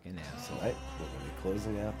a fucking asshole. Right. We're going to be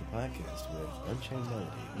closing out the podcast with Unchained Melody.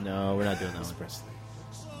 No, we're not doing that. Presley.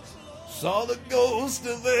 Saw the ghost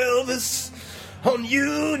of Elvis on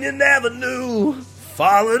Union Avenue.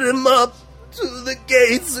 Followed him up to the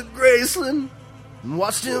gates of Graceland and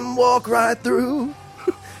watched him walk right through.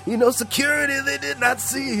 Security, they did not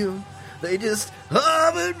see him. They just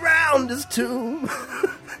hovered round his tomb.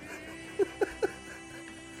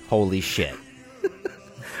 Holy shit.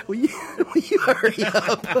 Will you hurry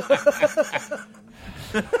up?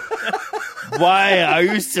 Why are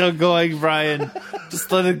you still going, Brian?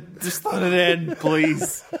 Just let it end,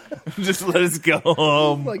 please. Just let us go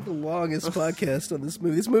home. Like the longest podcast on this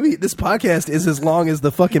movie. This podcast is as long as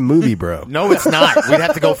the fucking movie, bro. No, it's not. We'd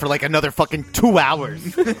have to go for like another fucking 2 hours.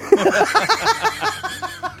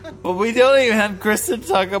 But we don't even have Kristen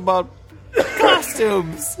talk about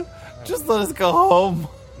costumes. Just let us go home,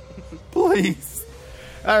 please.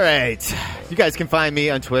 All right. You guys can find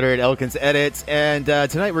me on Twitter at Elkins Edits. And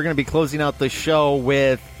tonight we're going to be closing out the show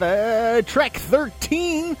with track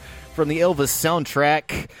 13 from the Elvis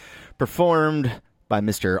soundtrack, performed by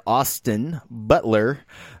Mr. Austin Butler.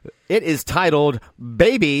 It is titled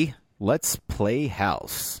Baby, Let's Play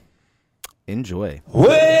House. Enjoy.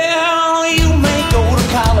 Well, you may go to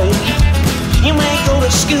college, you may go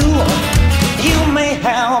to school, you may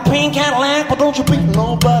have a pink Cadillac, but don't you be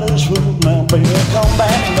nobody's fool. Now, baby, come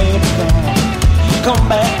back, baby, come. Come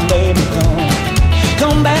back, baby, come.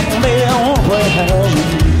 Come back, baby, I wanna play house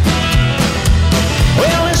with you.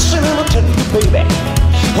 Well, listen, I'll tell you, baby,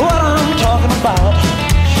 what I'm talking about.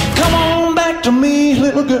 Come on back to me,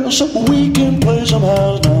 little girl, so we can play some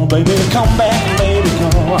house now, baby. Come back, baby,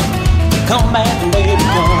 come. Come back, baby,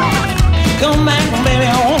 come. Come back, baby,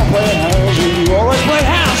 I wanna play house with you. Always play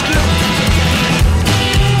house, kid.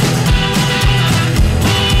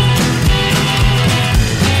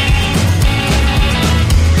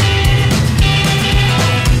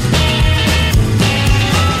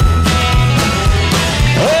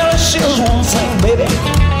 Well, it's just one thing, baby,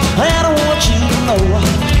 I don't want you to know.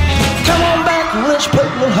 Come on back and let's play a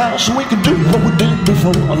little house so we can do what we did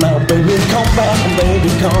before. Now, baby, come back, baby,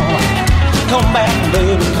 come. Come back,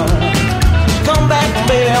 baby, come. Come back,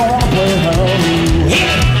 baby, I wanna play house with you.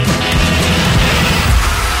 Yeah.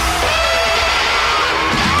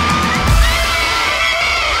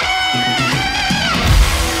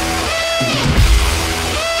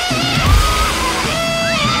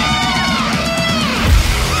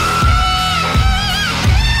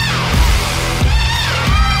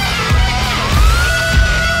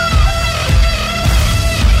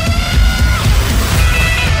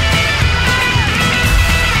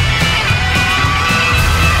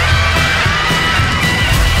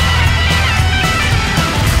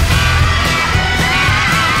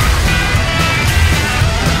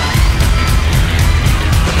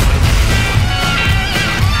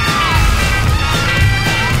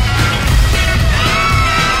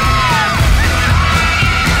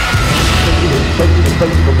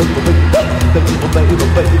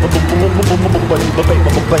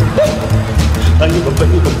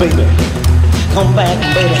 Baby, come back,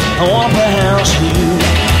 baby, I wanna play house with you.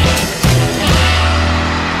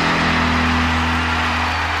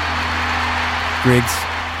 Griggs,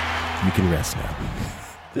 you can rest now.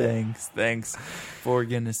 Thanks. For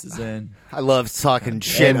Guinness is in. I love talking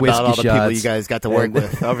shit about all the people you guys got to work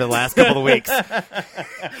with over the last couple of weeks.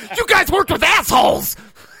 You guys worked with assholes!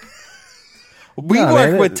 We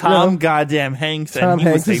worked with Tom goddamn Hanks. Tom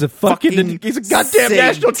Hanks is a fucking he's a goddamn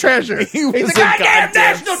national treasure. He's a goddamn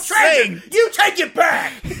national treasure! You take it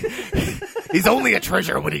back! He's only a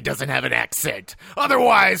treasure when he doesn't have an accent.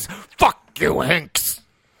 Otherwise, fuck you, Hanks.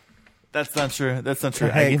 That's not true.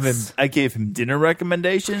 I gave him dinner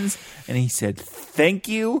recommendations, and he said thank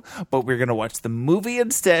you, but we're gonna watch the movie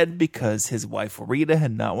instead because his wife Rita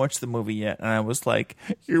had not watched the movie yet, and I was like,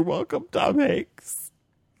 "You're welcome, Tom Hanks."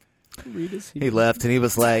 He left and he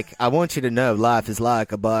was like, I want you to know life is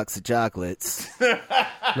like a box of chocolates.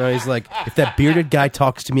 No, he's like, if that bearded guy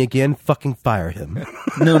talks to me again, fucking fire him.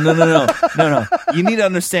 No. You need to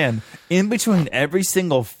understand, in between every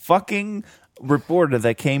single fucking reporter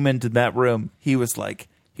that came into that room, he was like,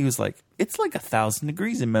 it's like 1,000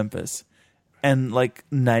 degrees in Memphis and like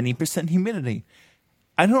 90% humidity.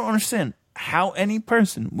 I don't understand how any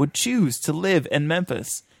person would choose to live in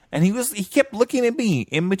Memphis. And he kept looking at me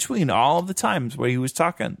in between all of the times where he was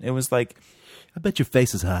talking. It was like, I bet your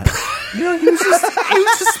face is hot. You know, he was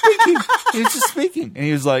just speaking. And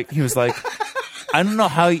he was like, I don't know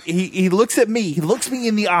how he looks at me. He looks me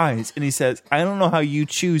in the eyes and he says, I don't know how you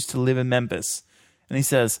choose to live in Memphis. And he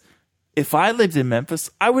says, if I lived in Memphis,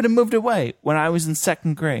 I would have moved away when I was in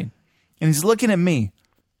second grade. And he's looking at me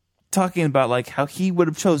talking about like how he would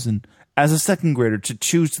have chosen as a second grader to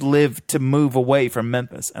choose to move away from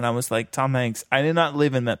Memphis. And I was like, Tom Hanks, I did not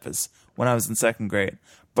live in Memphis when I was in second grade.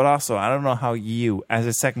 But also, I don't know how you, as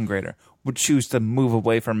a second grader, would choose to move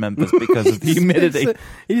away from Memphis because of the humidity.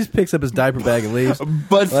 He just picks up his diaper bag and leaves.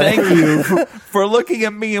 But thank you for looking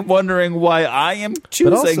at me and wondering why I am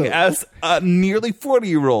choosing as a nearly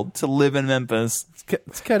 40-year-old to live in Memphis.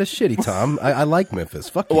 It's kind of shitty, Tom. I like Memphis.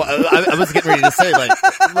 Fuck you. Well, I was getting ready to say, like,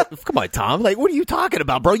 come on, Tom. Like, what are you talking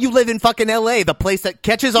about, bro? You live in fucking L.A., the place that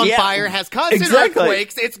catches on fire, has constant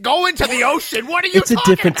earthquakes. It's going to the ocean. What are you talking about? It's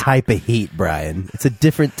a different type of heat, Brian. It's a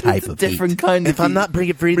different type of heat. Different kind of heat. If I'm not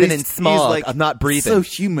breathing in smog, like, I'm not breathing. It's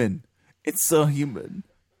so human. It's so human.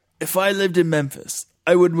 If I lived in Memphis,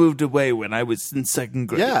 I would have moved away when I was in second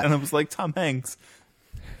grade. Yeah. And I was like, Tom Hanks,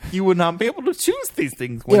 You would not be able to choose these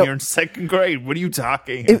things when you're in second grade. What are you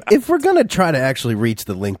talking about? If we're gonna try to actually reach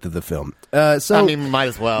the length of the film, so I mean, might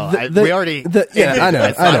as well. we already. I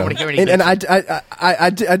know. And I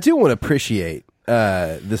do want to appreciate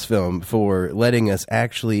this film for letting us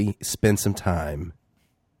actually spend some time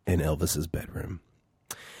in Elvis's bedroom.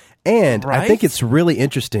 And I think it's really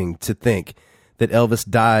interesting to think that Elvis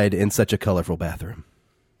died in such a colorful bathroom.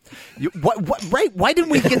 Right? Why didn't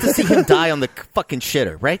we get to see him die on the fucking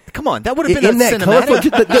shitter? Right? Come on, that would have been in that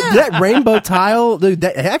cinematic. colorful, that rainbow tile, dude.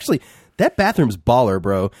 That bathroom's baller,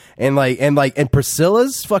 bro. And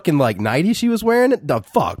Priscilla's fucking nightie she was wearing. The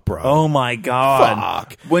fuck, bro. Oh my god.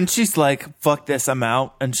 Fuck. When she's like, "Fuck this, I'm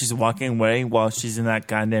out," and she's walking away while she's in that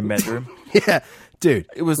goddamn bedroom. Yeah, dude.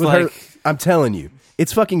 It was with like, her, I'm telling you,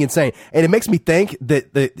 it's fucking insane, and it makes me think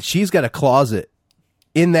that she's got a closet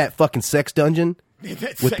in that fucking sex dungeon.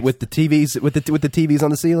 With the TVs with the TVs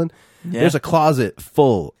on the ceiling, there's a closet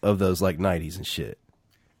full of those nighties and shit.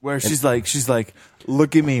 Where she's like,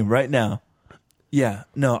 look at me right now. Yeah,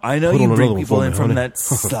 no, I know you bring people in from that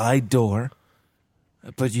side door,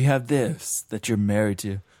 but you have this that you're married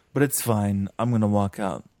to. But it's fine. I'm gonna walk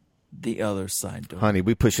out the other side door. Honey,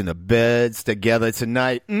 we pushing the beds together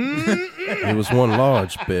tonight. It was one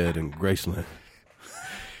large bed in Graceland.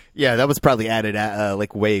 Yeah, that was probably added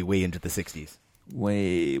way into the 60s.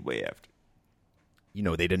 Way after. You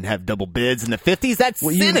know, they didn't have double beds in the 50s. That's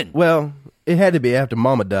sinning. It had to be after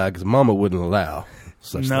Mama died because Mama wouldn't allow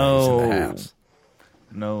such things in the house.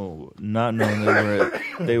 No, not knowing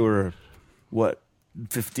they were what,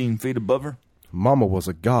 15 feet above her? Mama was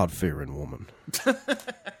a God-fearing woman.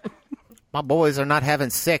 My boys are not having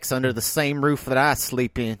sex under the same roof that I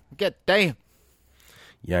sleep in. Get damn.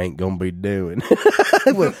 You ain't gonna be doing.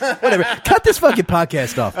 Whatever. Cut this fucking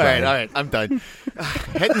podcast off. All right. I'm done.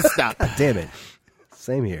 Head and stop. Damn it.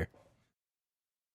 Same here.